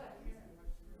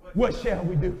 what shall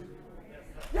we do?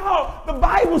 Y'all, the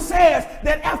Bible says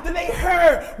that after they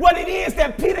heard what it is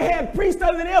that Peter had preached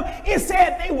unto them, it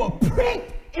said they were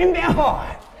pricked in their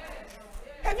heart.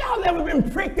 Have y'all ever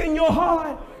been pricked in your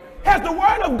heart? Has the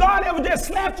word of God ever just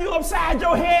slapped you upside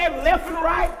your head, left and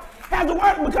right? Has the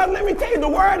word, because let me tell you, the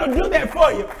word will do that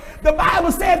for you. The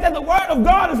Bible says that the word of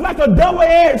God is like a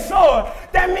double-edged sword.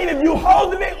 That means if you're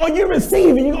holding it or you're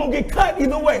receiving, you're going to get cut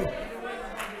either way.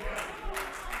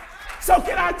 So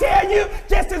can I tell you,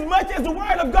 just as much as the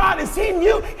word of God is hitting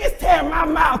you, it's tearing my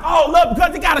mouth all up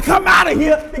because it got to come out of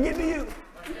here to get to you.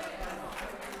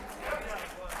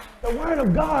 The word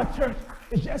of God, church,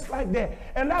 it's just like that.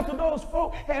 And after those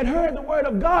folk had heard the word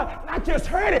of God, not just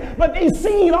heard it, but they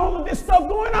seen all of this stuff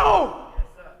going on.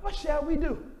 What shall we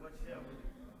do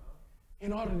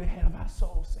in order to have our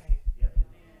soul saved?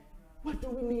 What do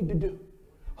we need to do?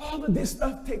 All of this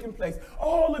stuff taking place.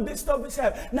 All of this stuff is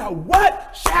happening. Now,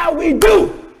 what shall we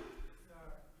do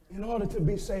in order to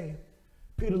be saved?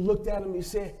 Peter looked at him and he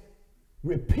said,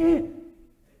 repent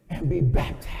and be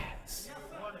baptized.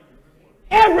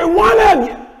 Every one of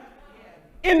you.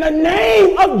 In the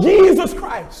name of Jesus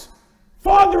Christ,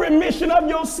 for the remission of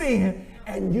your sin,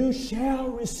 and you shall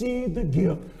receive the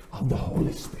gift of the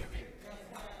Holy Spirit.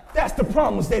 That's the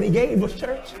promise that he gave us,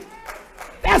 church.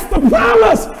 That's the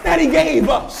promise that he gave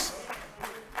us.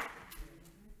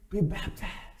 Be baptized.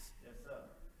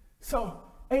 So,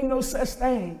 ain't no such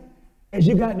thing as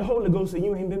you got the Holy Ghost and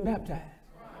you ain't been baptized.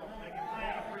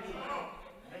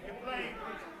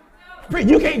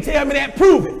 You can't tell me that.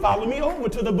 Prove it. Follow me over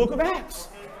to the book of Acts.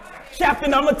 Chapter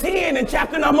number 10 and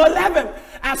chapter number 11.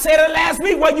 I said it last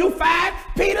week where you find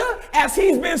Peter as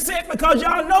he's been sent, because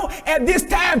y'all know at this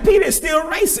time Peter is still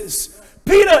racist.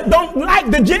 Peter don't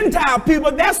like the Gentile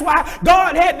people. That's why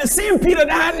God had to send Peter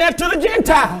down there to the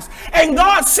Gentiles. And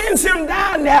God sends him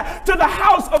down there to the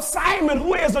house of Simon,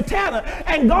 who is a tanner.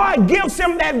 And God gives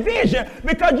him that vision,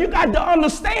 because you got to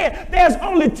understand there's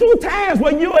only 2 times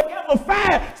when you will ever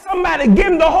find somebody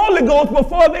getting the Holy Ghost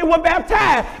before they were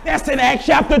baptized. That's in Acts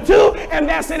chapter 2, and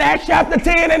that's in Acts chapter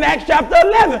 10 and Acts chapter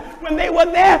 11, when they were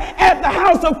there at the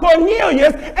house of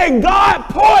Cornelius, and God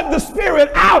poured the Spirit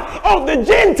out on the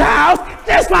Gentiles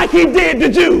just like he did the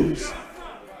Jews.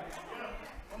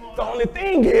 The only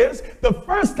thing is, the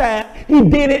first time he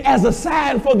did it as a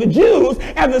sign for the Jews,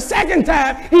 and the second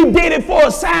time he did it for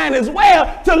a sign as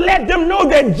well, to let them know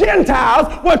that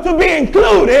Gentiles were to be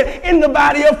included in the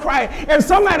body of Christ. And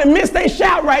somebody missed their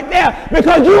shout right there,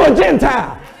 because you're a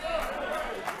Gentile.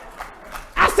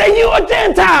 God said, you a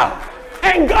Gentile.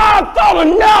 And God thought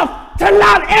enough to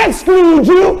not exclude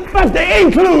you, but to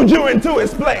include you into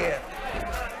his plan.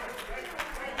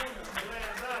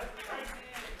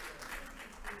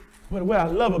 But what I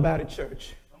love about it,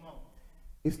 church,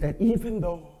 is that even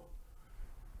though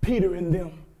Peter and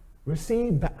them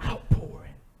received the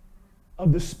outpouring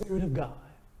of the Spirit of God,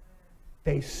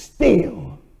 they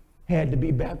still had to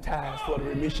be baptized for the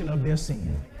remission of their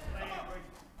sins.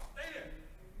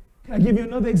 Can I give you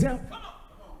another example?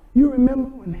 You remember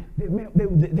when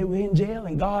they were in jail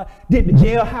and God did the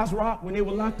jailhouse rock when they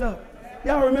were locked up?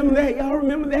 Y'all remember that? Y'all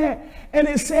remember that? And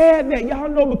it said that, y'all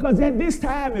know, because at this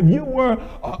time, if you were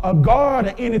a guard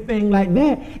or anything like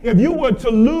that, if you were to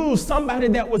lose somebody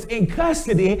that was in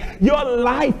custody, your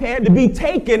life had to be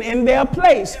taken in their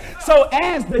place. So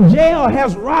as the jail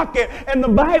has rocketed, and the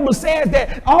Bible says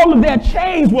that all of their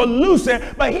chains were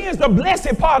loosened, but here's the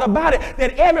blessed part about it,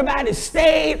 that everybody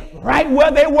stayed right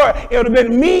where they were. It would have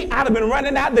been me, I'd have been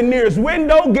running out the nearest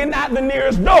window, getting out the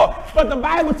nearest door. But the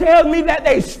Bible tells me that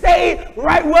they stayed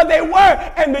right where they were,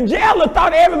 and the jailer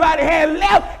thought everybody had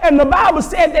left, and the Bible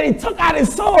said that he took out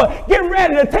his sword, getting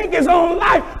ready to take his own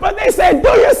life, but they said, do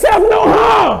yourself no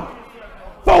harm,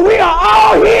 for we are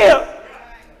all here.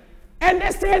 And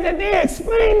they said that they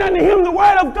explained unto him the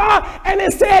word of God, and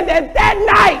it said that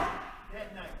night,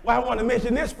 well, I want to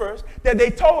mention this first, that they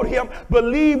told him,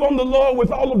 believe on the Lord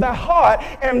with all of thy heart,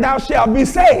 and thou shalt be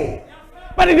saved.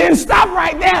 But it didn't stop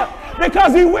right there,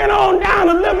 because he went on down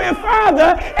a little bit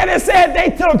further, and it said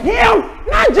they took him,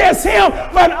 not just him,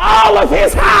 but all of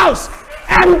his house,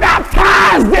 and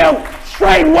baptized them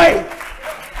straightway.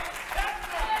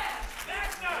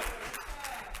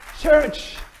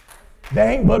 Church, there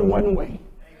ain't but one way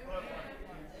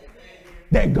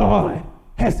that God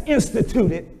has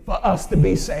instituted for us to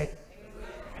be saved.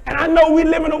 And I know we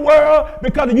live in a world,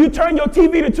 because if you turn your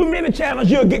TV to too many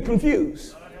channels, you'll get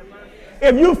confused.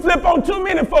 If you flip on too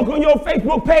many folk on your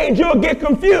Facebook page, you'll get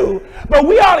confused. But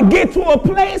we ought to get to a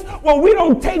place where we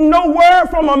don't take no word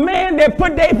from a man that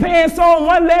put their pants on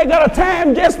one leg at a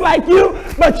time just like you,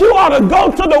 but you ought to go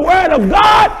to the word of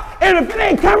God, and if it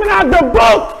ain't coming out the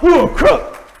book, you're a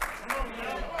crook.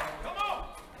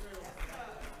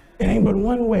 It ain't but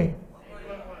one way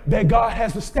that God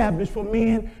has established for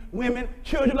men, women,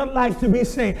 children alike to be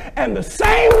saved. And the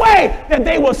same way that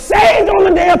they were saved on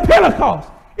the day of Pentecost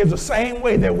is the same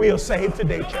way that we are saved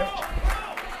today, church.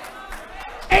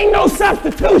 Ain't no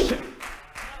substitution.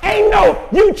 Ain't no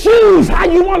you choose how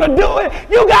you want to do it.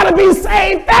 You got to be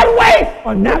saved that way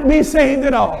or not be saved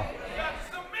at all.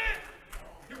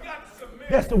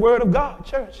 That's the word of God,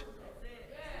 church.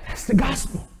 That's the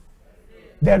gospel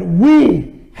that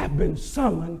we have been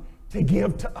summoned to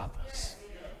give to others.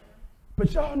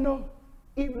 But y'all know,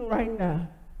 even right now,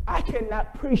 I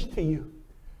cannot preach to you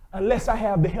unless I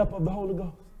have the help of the Holy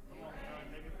Ghost.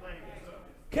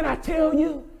 Can I tell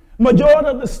you, majority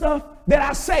of the stuff that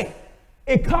I say,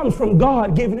 it comes from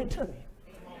God giving it to me.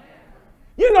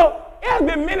 You know, there's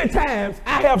been many times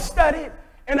I have studied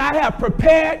and I have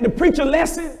prepared to preach a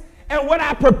lesson, and what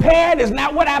I prepared is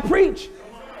not what I preach.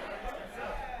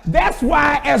 That's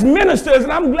why as ministers,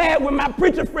 and I'm glad with my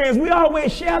preacher friends, we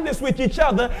always share this with each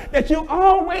other, that you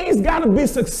always got to be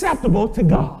susceptible to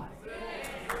God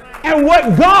and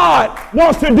what God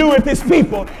wants to do with his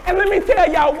people. And let me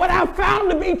tell y'all what I found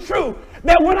to be true,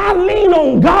 that when I lean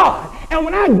on God and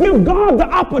when I give God the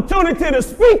opportunity to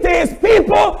speak to his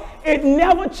people, it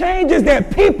never changes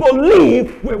that people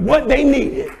leave with what they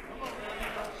needed.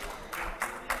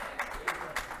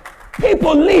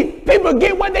 People leave. People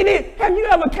get what they need. Have you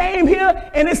ever came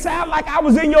here and it sounded like I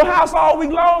was in your house all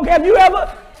week long? Have you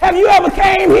ever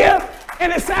came here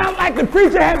and it sounded like the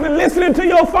preacher had been listening to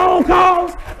your phone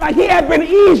calls, like he had been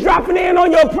eavesdropping in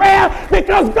on your prayer,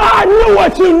 because God knew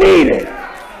what you needed?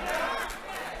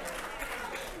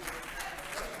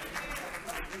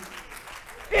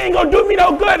 It ain't gonna do me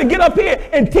no good to get up here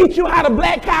and teach you how to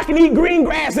black cock and eat green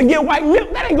grass and get white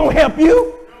milk. That ain't gonna help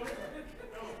you.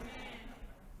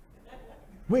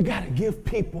 We got to give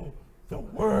people the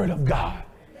word of God.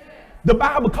 The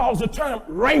Bible calls the term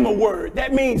rhema word.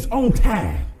 That means on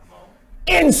time,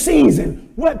 in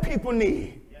season. What people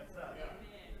need?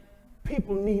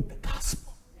 People need the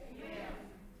gospel.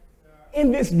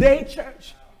 In this day,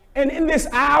 church, and in this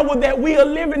hour that we are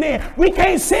living in, we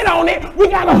can't sit on it. We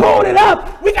got to hold it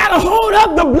up. We got to hold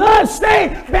up the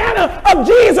bloodstained banner of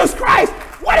Jesus Christ.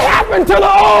 What happened to the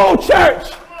old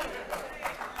church?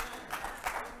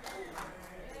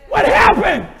 What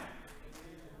happened?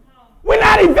 We're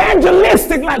not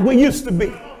evangelistic like we used to be.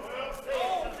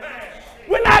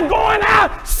 We're not going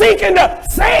out seeking to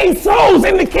save souls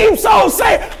and to keep souls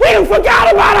saved. We done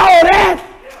forgot about all that.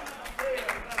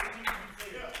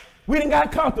 We done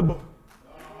got comfortable.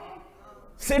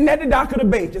 Sitting at the dock of the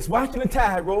bay, just watching the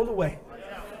tide roll away.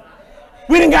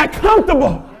 We done got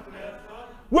comfortable.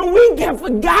 When we get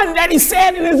forgotten that he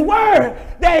said in his word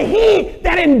that he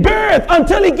that endureth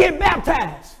until he get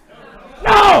baptized.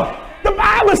 No, the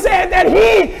Bible said that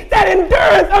he that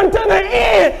endureth until the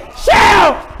end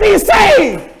shall be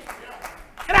saved.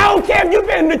 And I don't care if you've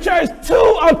been in the church 2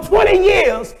 or 20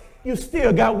 years, you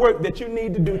still got work that you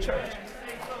need to do, church.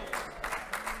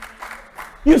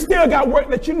 You still got work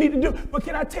that you need to do. But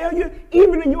can I tell you,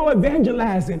 even in your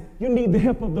evangelizing, you need the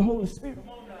help of the Holy Spirit.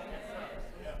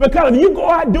 Because if you go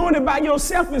out doing it by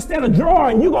yourself instead of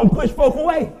drawing, you're going to push folk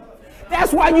away.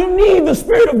 That's why you need the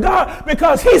Spirit of God,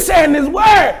 because he said in his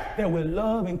word that with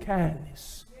love and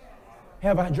kindness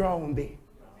have I drawn thee.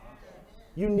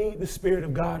 You need the Spirit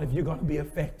of God if you're going to be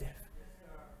effective.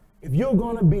 If you're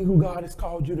going to be who God has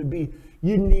called you to be,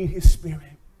 you need his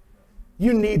Spirit.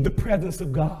 You need the presence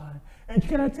of God. And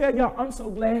can I tell y'all, I'm so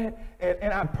glad,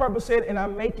 and I purpose it, and I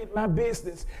make it my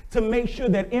business to make sure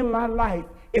that in my life,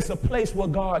 it's a place where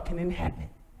God can inhabit.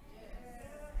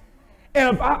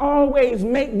 And if I always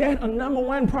make that a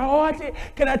 #1 priority,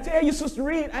 can I tell you, Sister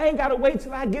Reed, I ain't got to wait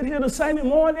till I get here to Sunday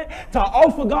morning to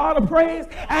offer God a praise.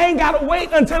 I ain't got to wait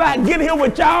until I get here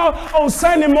with y'all on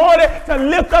Sunday morning to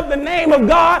lift up the name of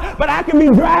God. But I can be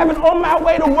driving on my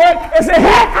way to work and say,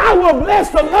 hey, I will bless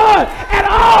the Lord at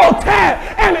all times,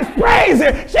 and his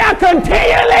praises shall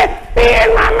continually be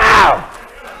in my mouth.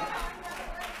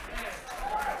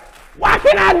 Why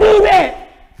can I do that?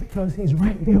 Because he's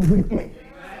right there with me.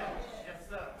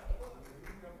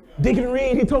 Deacon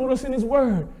Reed, he told us in his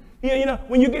word, you know,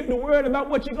 when you get the word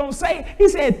about what you're going to say, he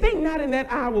said, think not in that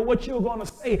hour what you're going to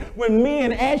say. When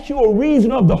men ask you a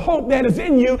reason of the hope that is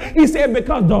in you, he said,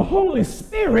 because the Holy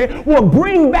Spirit will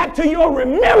bring back to your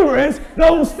remembrance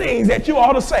those things that you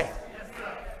ought to say.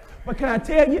 But can I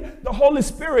tell you, the Holy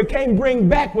Spirit can't bring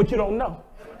back what you don't know.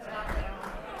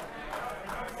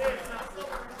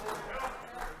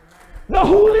 The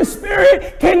Holy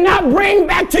Spirit cannot bring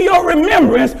back to your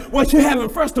remembrance what you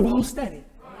haven't first of all studied.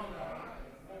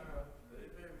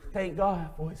 Thank God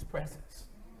for his presence.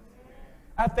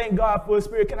 I thank God for his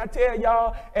Spirit. Can I tell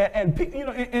y'all,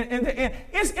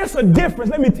 it's a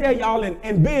difference, let me tell y'all,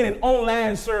 in being an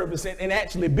online service and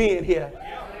actually being here.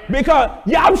 Because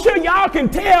I'm sure y'all can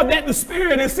tell that the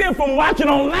Spirit is sent from watching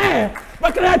online.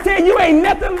 But can I tell you, ain't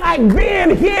nothing like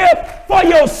being here for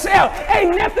yourself.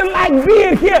 Ain't nothing like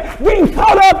being here, being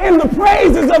caught up in the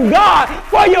praises of God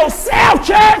for yourself,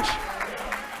 church.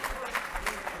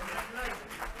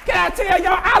 Can I tell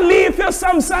y'all, I leave here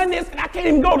some Sundays and I can't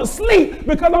even go to sleep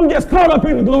because I'm just caught up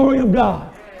in the glory of God.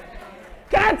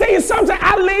 Can I tell you something?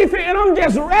 I leave here and I'm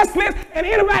just restless, and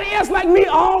anybody else like me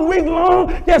all week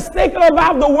long just thinking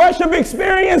about the worship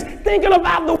experience, thinking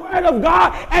about the word of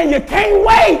God, and you can't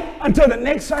wait until the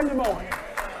next Sunday morning.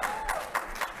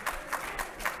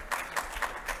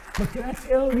 But can I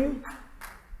tell you,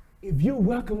 if you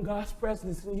welcome God's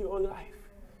presence in your life,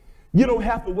 you don't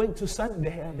have to wait till Sunday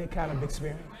to have that kind of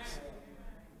experience.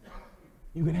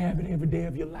 You can have it every day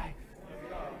of your life.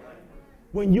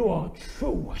 When you are a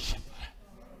true worshiper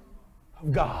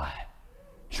of God.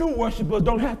 True worshipers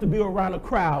don't have to be around a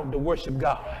crowd to worship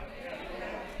God.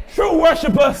 True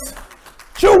worshipers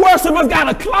got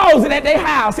a closet at their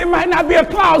house. It might not be a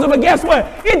closet, but guess what?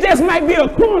 It just might be a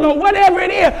corner, whatever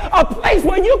it is, a place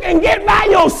where you can get by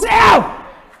yourself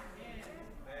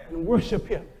and worship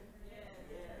him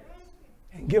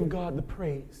and give God the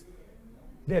praise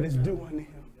that is due unto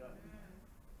him.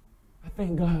 I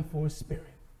thank God for his Spirit.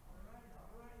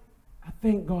 I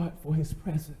thank God for his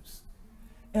presence.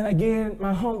 And again,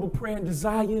 my humble prayer and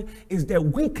desire is that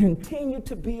we continue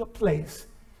to be a place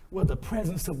where the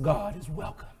presence of God is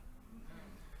welcome.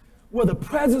 Where the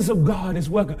presence of God is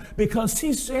welcome. Because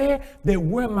he said that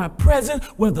where my presence,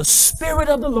 where the Spirit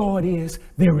of the Lord is,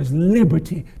 there is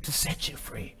liberty to set you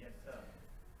free.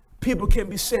 People can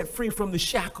be set free from the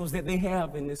shackles that they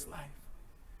have in this life.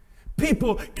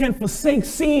 People can forsake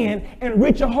sin and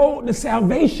reach a hold to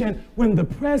salvation when the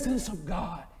presence of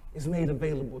God is made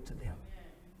available to them.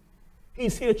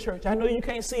 He's here, church. I know you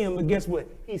can't see him, but guess what?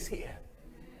 He's here.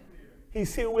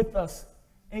 He's here with us.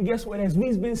 And guess what? As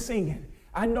we've been singing,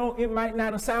 I know it might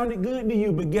not have sounded good to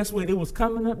you, but guess what? It was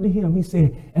coming up to him. He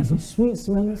said, as a sweet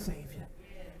smelling Savior.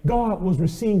 God was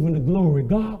receiving the glory.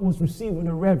 God was receiving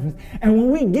the reverence. And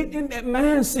when we get in that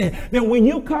mindset that when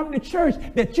you come to church,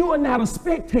 that you are not a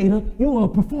spectator, you are a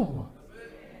performer.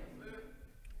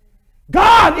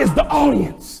 God is the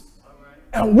audience,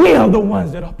 and we are the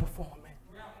ones that are performing.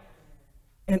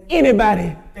 And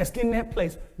anybody that's in that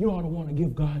place, you ought to want to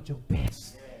give God your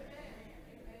best.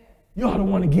 You ought to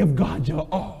want to give God your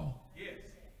all.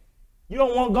 You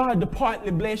don't want God to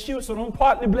partly bless you, so don't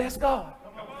partly bless God.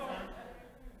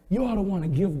 You ought to want to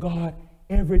give God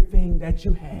everything that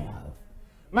you have.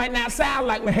 Might not sound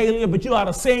like Mahalia, but you ought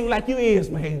to sing like you is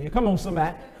Mahalia. Come on,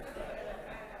 somebody.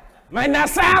 Might not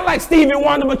sound like Stevie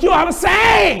Wonder, but you ought to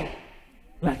sing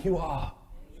like you are.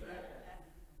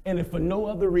 And if for no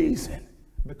other reason,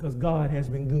 because God has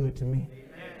been good to me.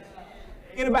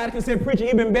 Anybody can say, preacher,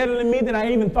 you've been better than me than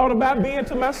I even thought about being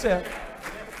to myself.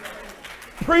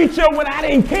 Preacher, when I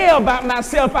didn't care about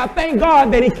myself, I thank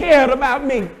God that he cared about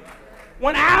me.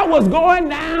 When I was going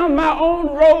down my own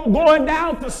road, going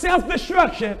down to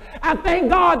self-destruction, I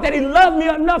thank God that he loved me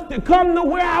enough to come to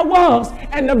where I was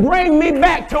and to bring me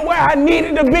back to where I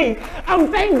needed to be. I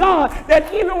thank God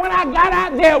that even when I got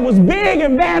out there, it was big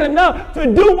and bad enough to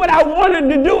do what I wanted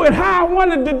to do and how I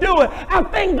wanted to do it. I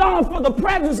thank God for the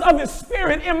presence of his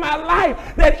spirit in my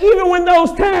life, that even when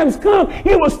those times come,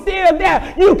 he was still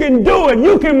there. You can do it.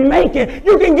 You can make it.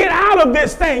 You can get out of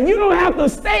this thing. You don't have to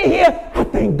stay here. I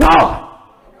thank God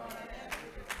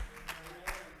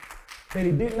that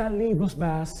he did not leave us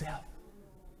by ourselves,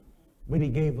 but he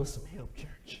gave us some help,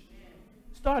 church.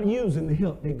 Start using the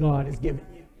help that God has given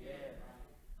you.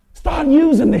 Start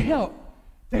using the help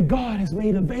that God has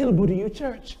made available to you,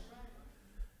 church.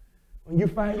 When you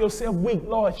find yourself weak,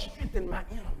 Lord, strengthen my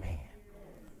inner man.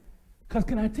 Because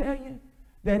can I tell you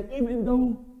that even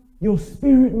though your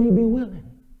spirit may be willing,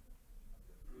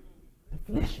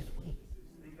 the flesh is weak.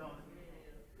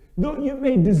 Though you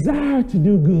may desire to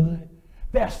do good,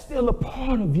 there's still a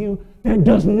part of you that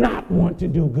does not want to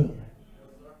do good.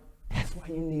 That's why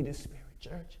you need his spirit,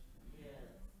 church.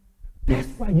 That's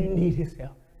why you need his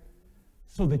help.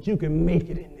 So that you can make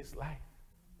it in this life.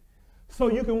 So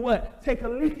you can what? Take a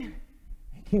licking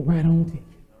and keep right on ticking.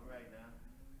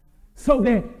 So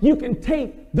that you can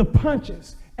take the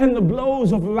punches and the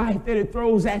blows of life that it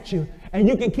throws at you, and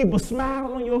you can keep a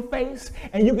smile on your face,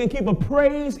 and you can keep a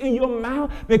praise in your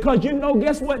mouth, because you know,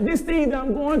 guess what? This thing that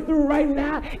I'm going through right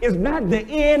now is not the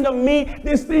end of me.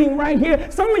 This thing right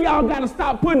here, some of y'all got to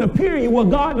stop putting a period where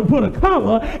God to put a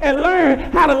comma and learn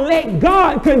how to let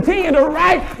God continue to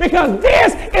write, because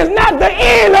this is not the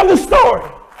end of the story.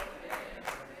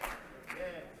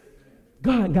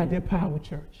 God got that power,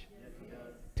 church,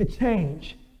 to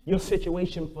change your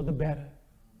situation for the better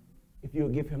if you'll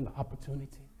give him the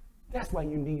opportunity. That's why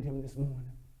you need him this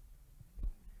morning.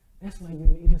 That's why you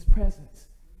need his presence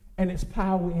and his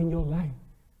power in your life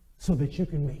so that you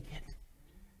can make it.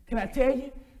 Can I tell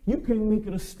you, you can't make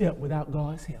it a step without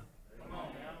God's help.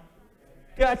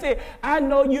 Can I tell you, I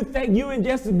know you think you're in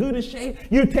just as good a shape.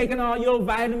 You're taking all your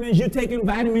vitamins. You're taking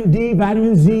vitamin D,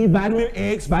 vitamin Z, vitamin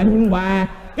X, vitamin Y.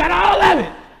 Got all of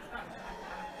it.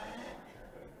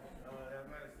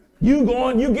 You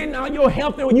getting all your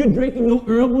health and you drinking your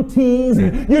herbal teas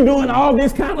and you're doing all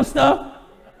this kind of stuff.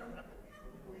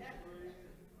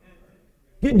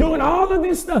 You're doing all of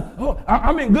this stuff. Oh,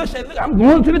 I'm in good shape. Look, I'm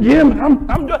going to the gym.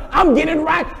 I'm getting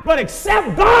right. But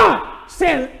except God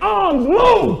said, arms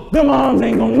move, them arms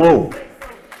ain't gonna move.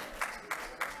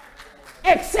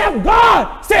 Except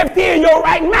God said, if you're in your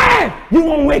right mind, you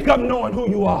won't wake up knowing who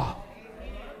you are.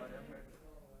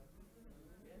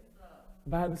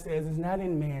 The Bible says it's not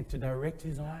in man to direct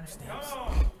his own steps.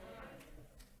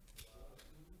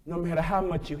 No matter how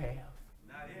much you have,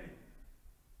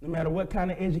 no matter what kind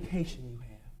of education you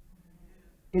have,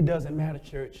 it doesn't matter,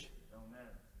 church.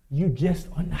 You just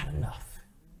are not enough.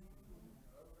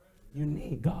 You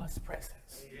need God's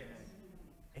presence.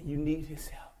 And you need his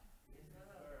help.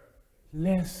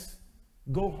 Let's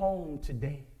go home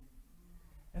today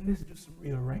and let's do some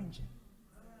rearranging.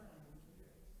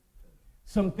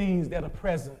 Some things that are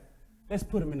present, let's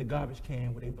put them in the garbage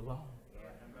can where they belong.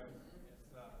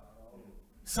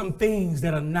 Some things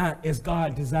that are not as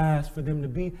God desires for them to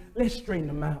be, let's straighten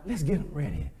them out. Let's get them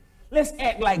ready. Let's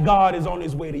act like God is on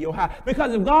his way to your house.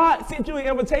 Because if God sent you an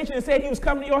invitation and said he was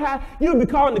coming to your house, you'd be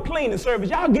calling the cleaning service.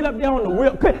 Y'all get up there on the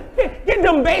real, get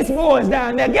them baseboards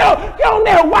down there. Get on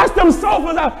there, wash them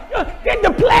sofas out. Get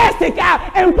the plastic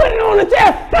out and put it on the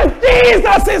chair. Because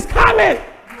Jesus is coming.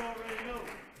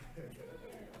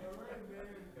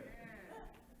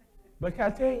 But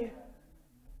can I tell you,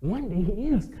 one day he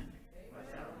is coming.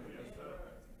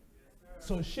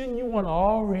 So shouldn't you want to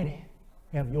already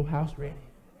have your house ready?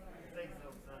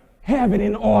 Have it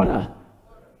in order.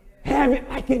 Have it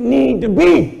like it need to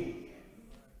be.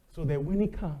 So that when he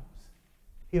comes,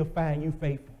 he'll find you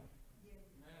faithful.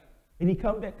 And he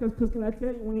come back, because can I tell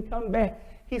you, when he come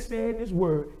back, he said in his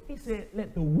word, he said,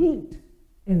 let the wheat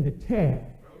and the tare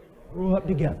grow up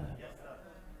together.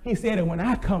 He said that when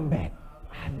I come back,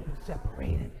 I will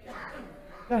separate it.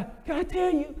 Can I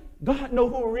tell you, God know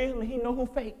who real and he know who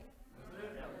fake.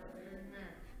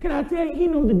 Can I tell you, he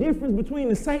knows the difference between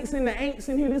the saints and the ain'ts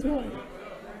in here this morning.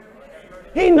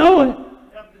 He knows it.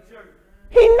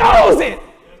 He knows it.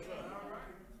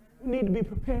 We need to be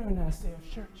preparing ourselves,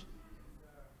 church.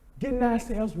 Getting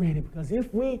ourselves ready, because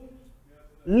if we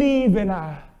leave and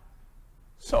our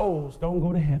souls don't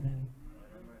go to heaven,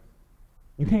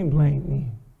 you can't blame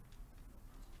me.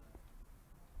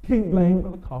 Can't blame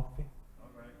Brother Coffee.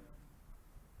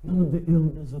 None of the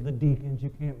elders or the deacons, you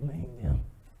can't blame them.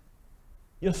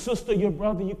 Your sister, your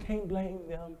brother, you can't blame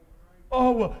them.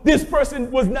 Oh, well, this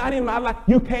person was not in my life.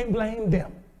 You can't blame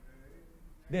them.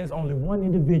 There's only one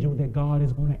individual that God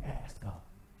is going to ask God.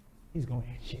 He's going to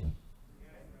ask you.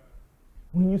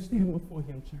 When you stand before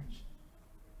him, church,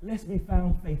 let's be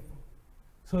found faithful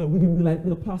so that we can be like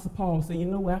the Apostle Paul said, you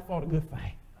know what, I fought a good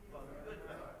fight.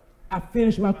 I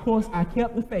finished my course. I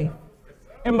kept the faith.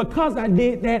 And because I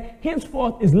did that,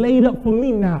 henceforth is laid up for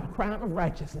me now, a crown of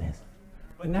righteousness.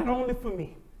 But not only for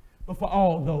me, but for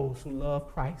all those who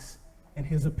love Christ and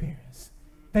his appearance.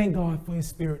 Thank God for his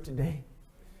spirit today.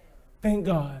 Thank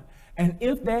God. And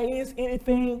if there is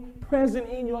anything present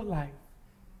in your life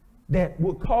that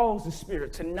will cause the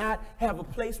spirit to not have a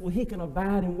place where he can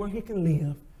abide and where he can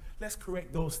live, let's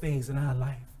correct those things in our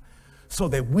life so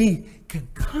that we can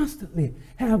constantly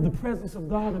have the presence of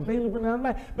God available in our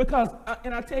life. Because,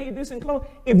 and I tell you this in close,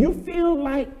 if you feel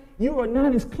like you are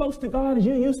not as close to God as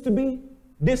you used to be,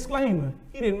 disclaimer,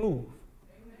 he didn't move.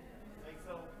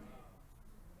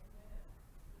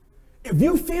 If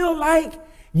you feel like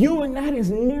you are not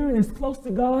as near and as close to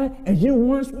God as you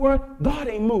once were, God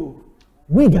ain't moved.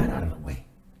 We got out of the way.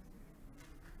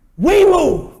 We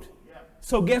moved.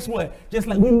 So guess what? Just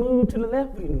like we moved to the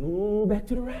left, we move back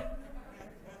to the right.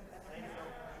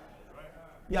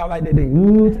 Y'all like that? They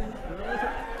moved.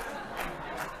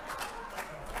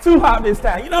 Too hot this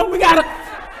time. You know, we gotta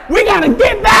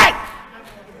get back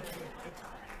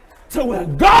to where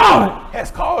God has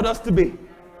called us to be.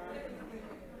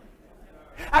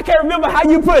 I can't remember how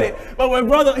you put it, but when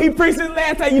brother, he preached it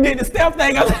last time, you did the step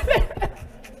thing. I was like,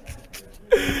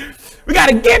 we got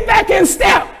to get back in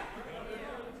step.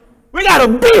 We got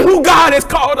to be who God has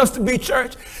called us to be,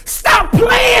 church. Stop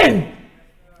playing.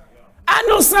 I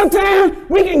know sometimes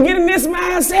we can get in this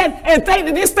mindset and think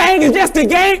that this thing is just a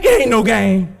game. It ain't no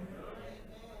game.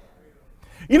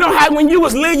 You know how when you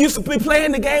was little, you used to be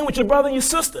playing the game with your brother and your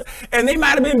sister, and they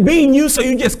might have been beating you, so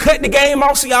you just cut the game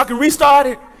off so y'all can restart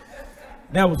it?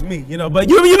 That was me, you know. But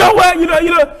you know what?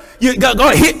 You go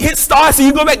hit start, so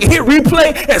you go back and hit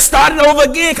replay and start it over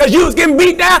again because you was getting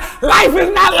beat down. Life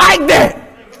is not like that.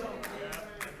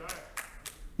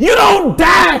 You don't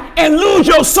die and lose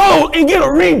your soul and get a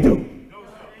redo.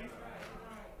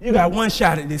 You got one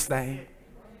shot at this thing.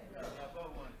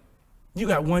 You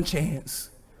got one chance.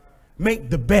 Make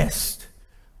the best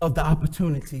of the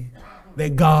opportunity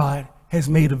that God has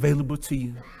made available to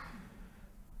you.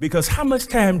 Because how much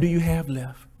time do you have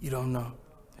left? You don't know.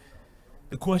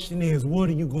 The question is, what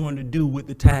are you going to do with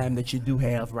the time that you do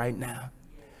have right now?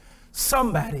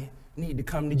 Somebody need to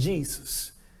come to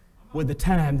Jesus with the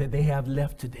time that they have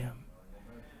left to them.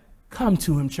 Come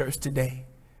to him, church, today.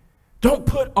 Don't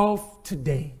put off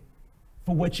today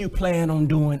for what you plan on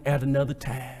doing at another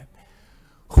time.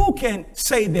 Who can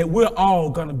say that we're all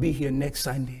going to be here next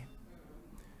Sunday?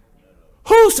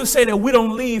 Who's to say that we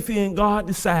don't leave here and God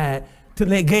decide to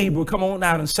let Gabriel come on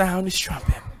out and sound his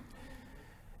trumpet,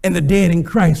 and the dead in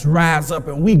Christ rise up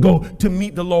and we go to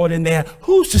meet the Lord in there?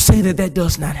 Who's to say that that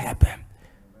does not happen?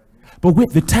 But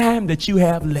with the time that you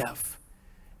have left,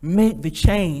 make the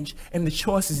change and the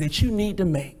choices that you need to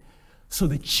make so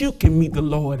that you can meet the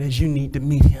Lord as you need to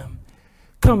meet him.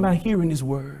 Come by hearing his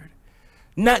word.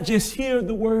 Not just hear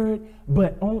the word,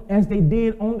 but as they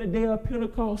did on the day of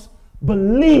Pentecost,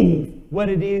 believe what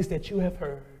it is that you have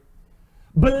heard.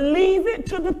 Believe it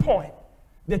to the point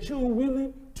that you are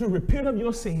willing to repent of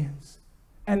your sins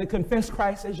and to confess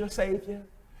Christ as your Savior,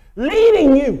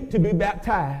 leading you to be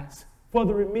baptized for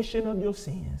the remission of your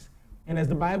sins. And as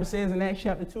the Bible says in Acts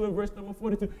chapter 2 and verse number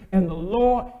 42, and the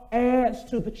Lord adds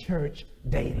to the church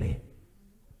daily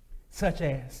such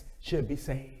as should be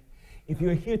saved. If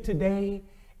you're here today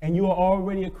and you are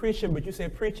already a Christian, but you say,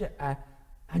 preacher, I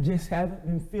just haven't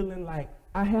been feeling like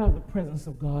I have the presence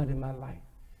of God in my life.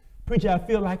 Preacher, I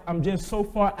feel like I'm just so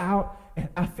far out, and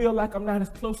I feel like I'm not as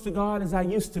close to God as I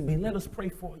used to be. Let us pray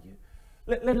for you.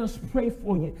 Let us pray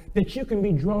for you that you can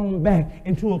be drawn back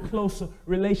into a closer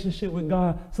relationship with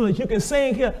God so that you can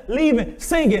sing here, leaving,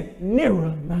 singing,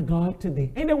 nearer, my God, to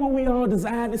thee. Ain't that what we all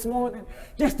desire this morning?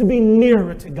 Just to be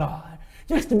nearer to God,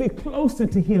 just to be closer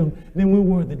to him than we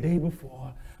were the day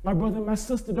before. My brother and my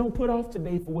sister, don't put off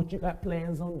today for what you got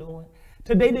plans on doing.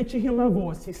 Today that you hear my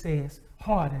voice, he says,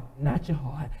 harden not your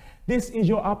heart. This is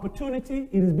your opportunity.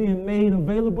 It is being made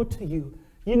available to you.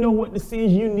 You know what decision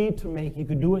you need to make. You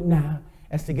can do it now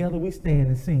as together we stand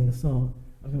and sing the song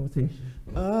of invitation.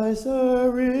 I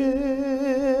surrender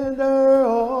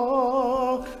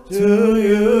all to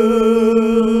you.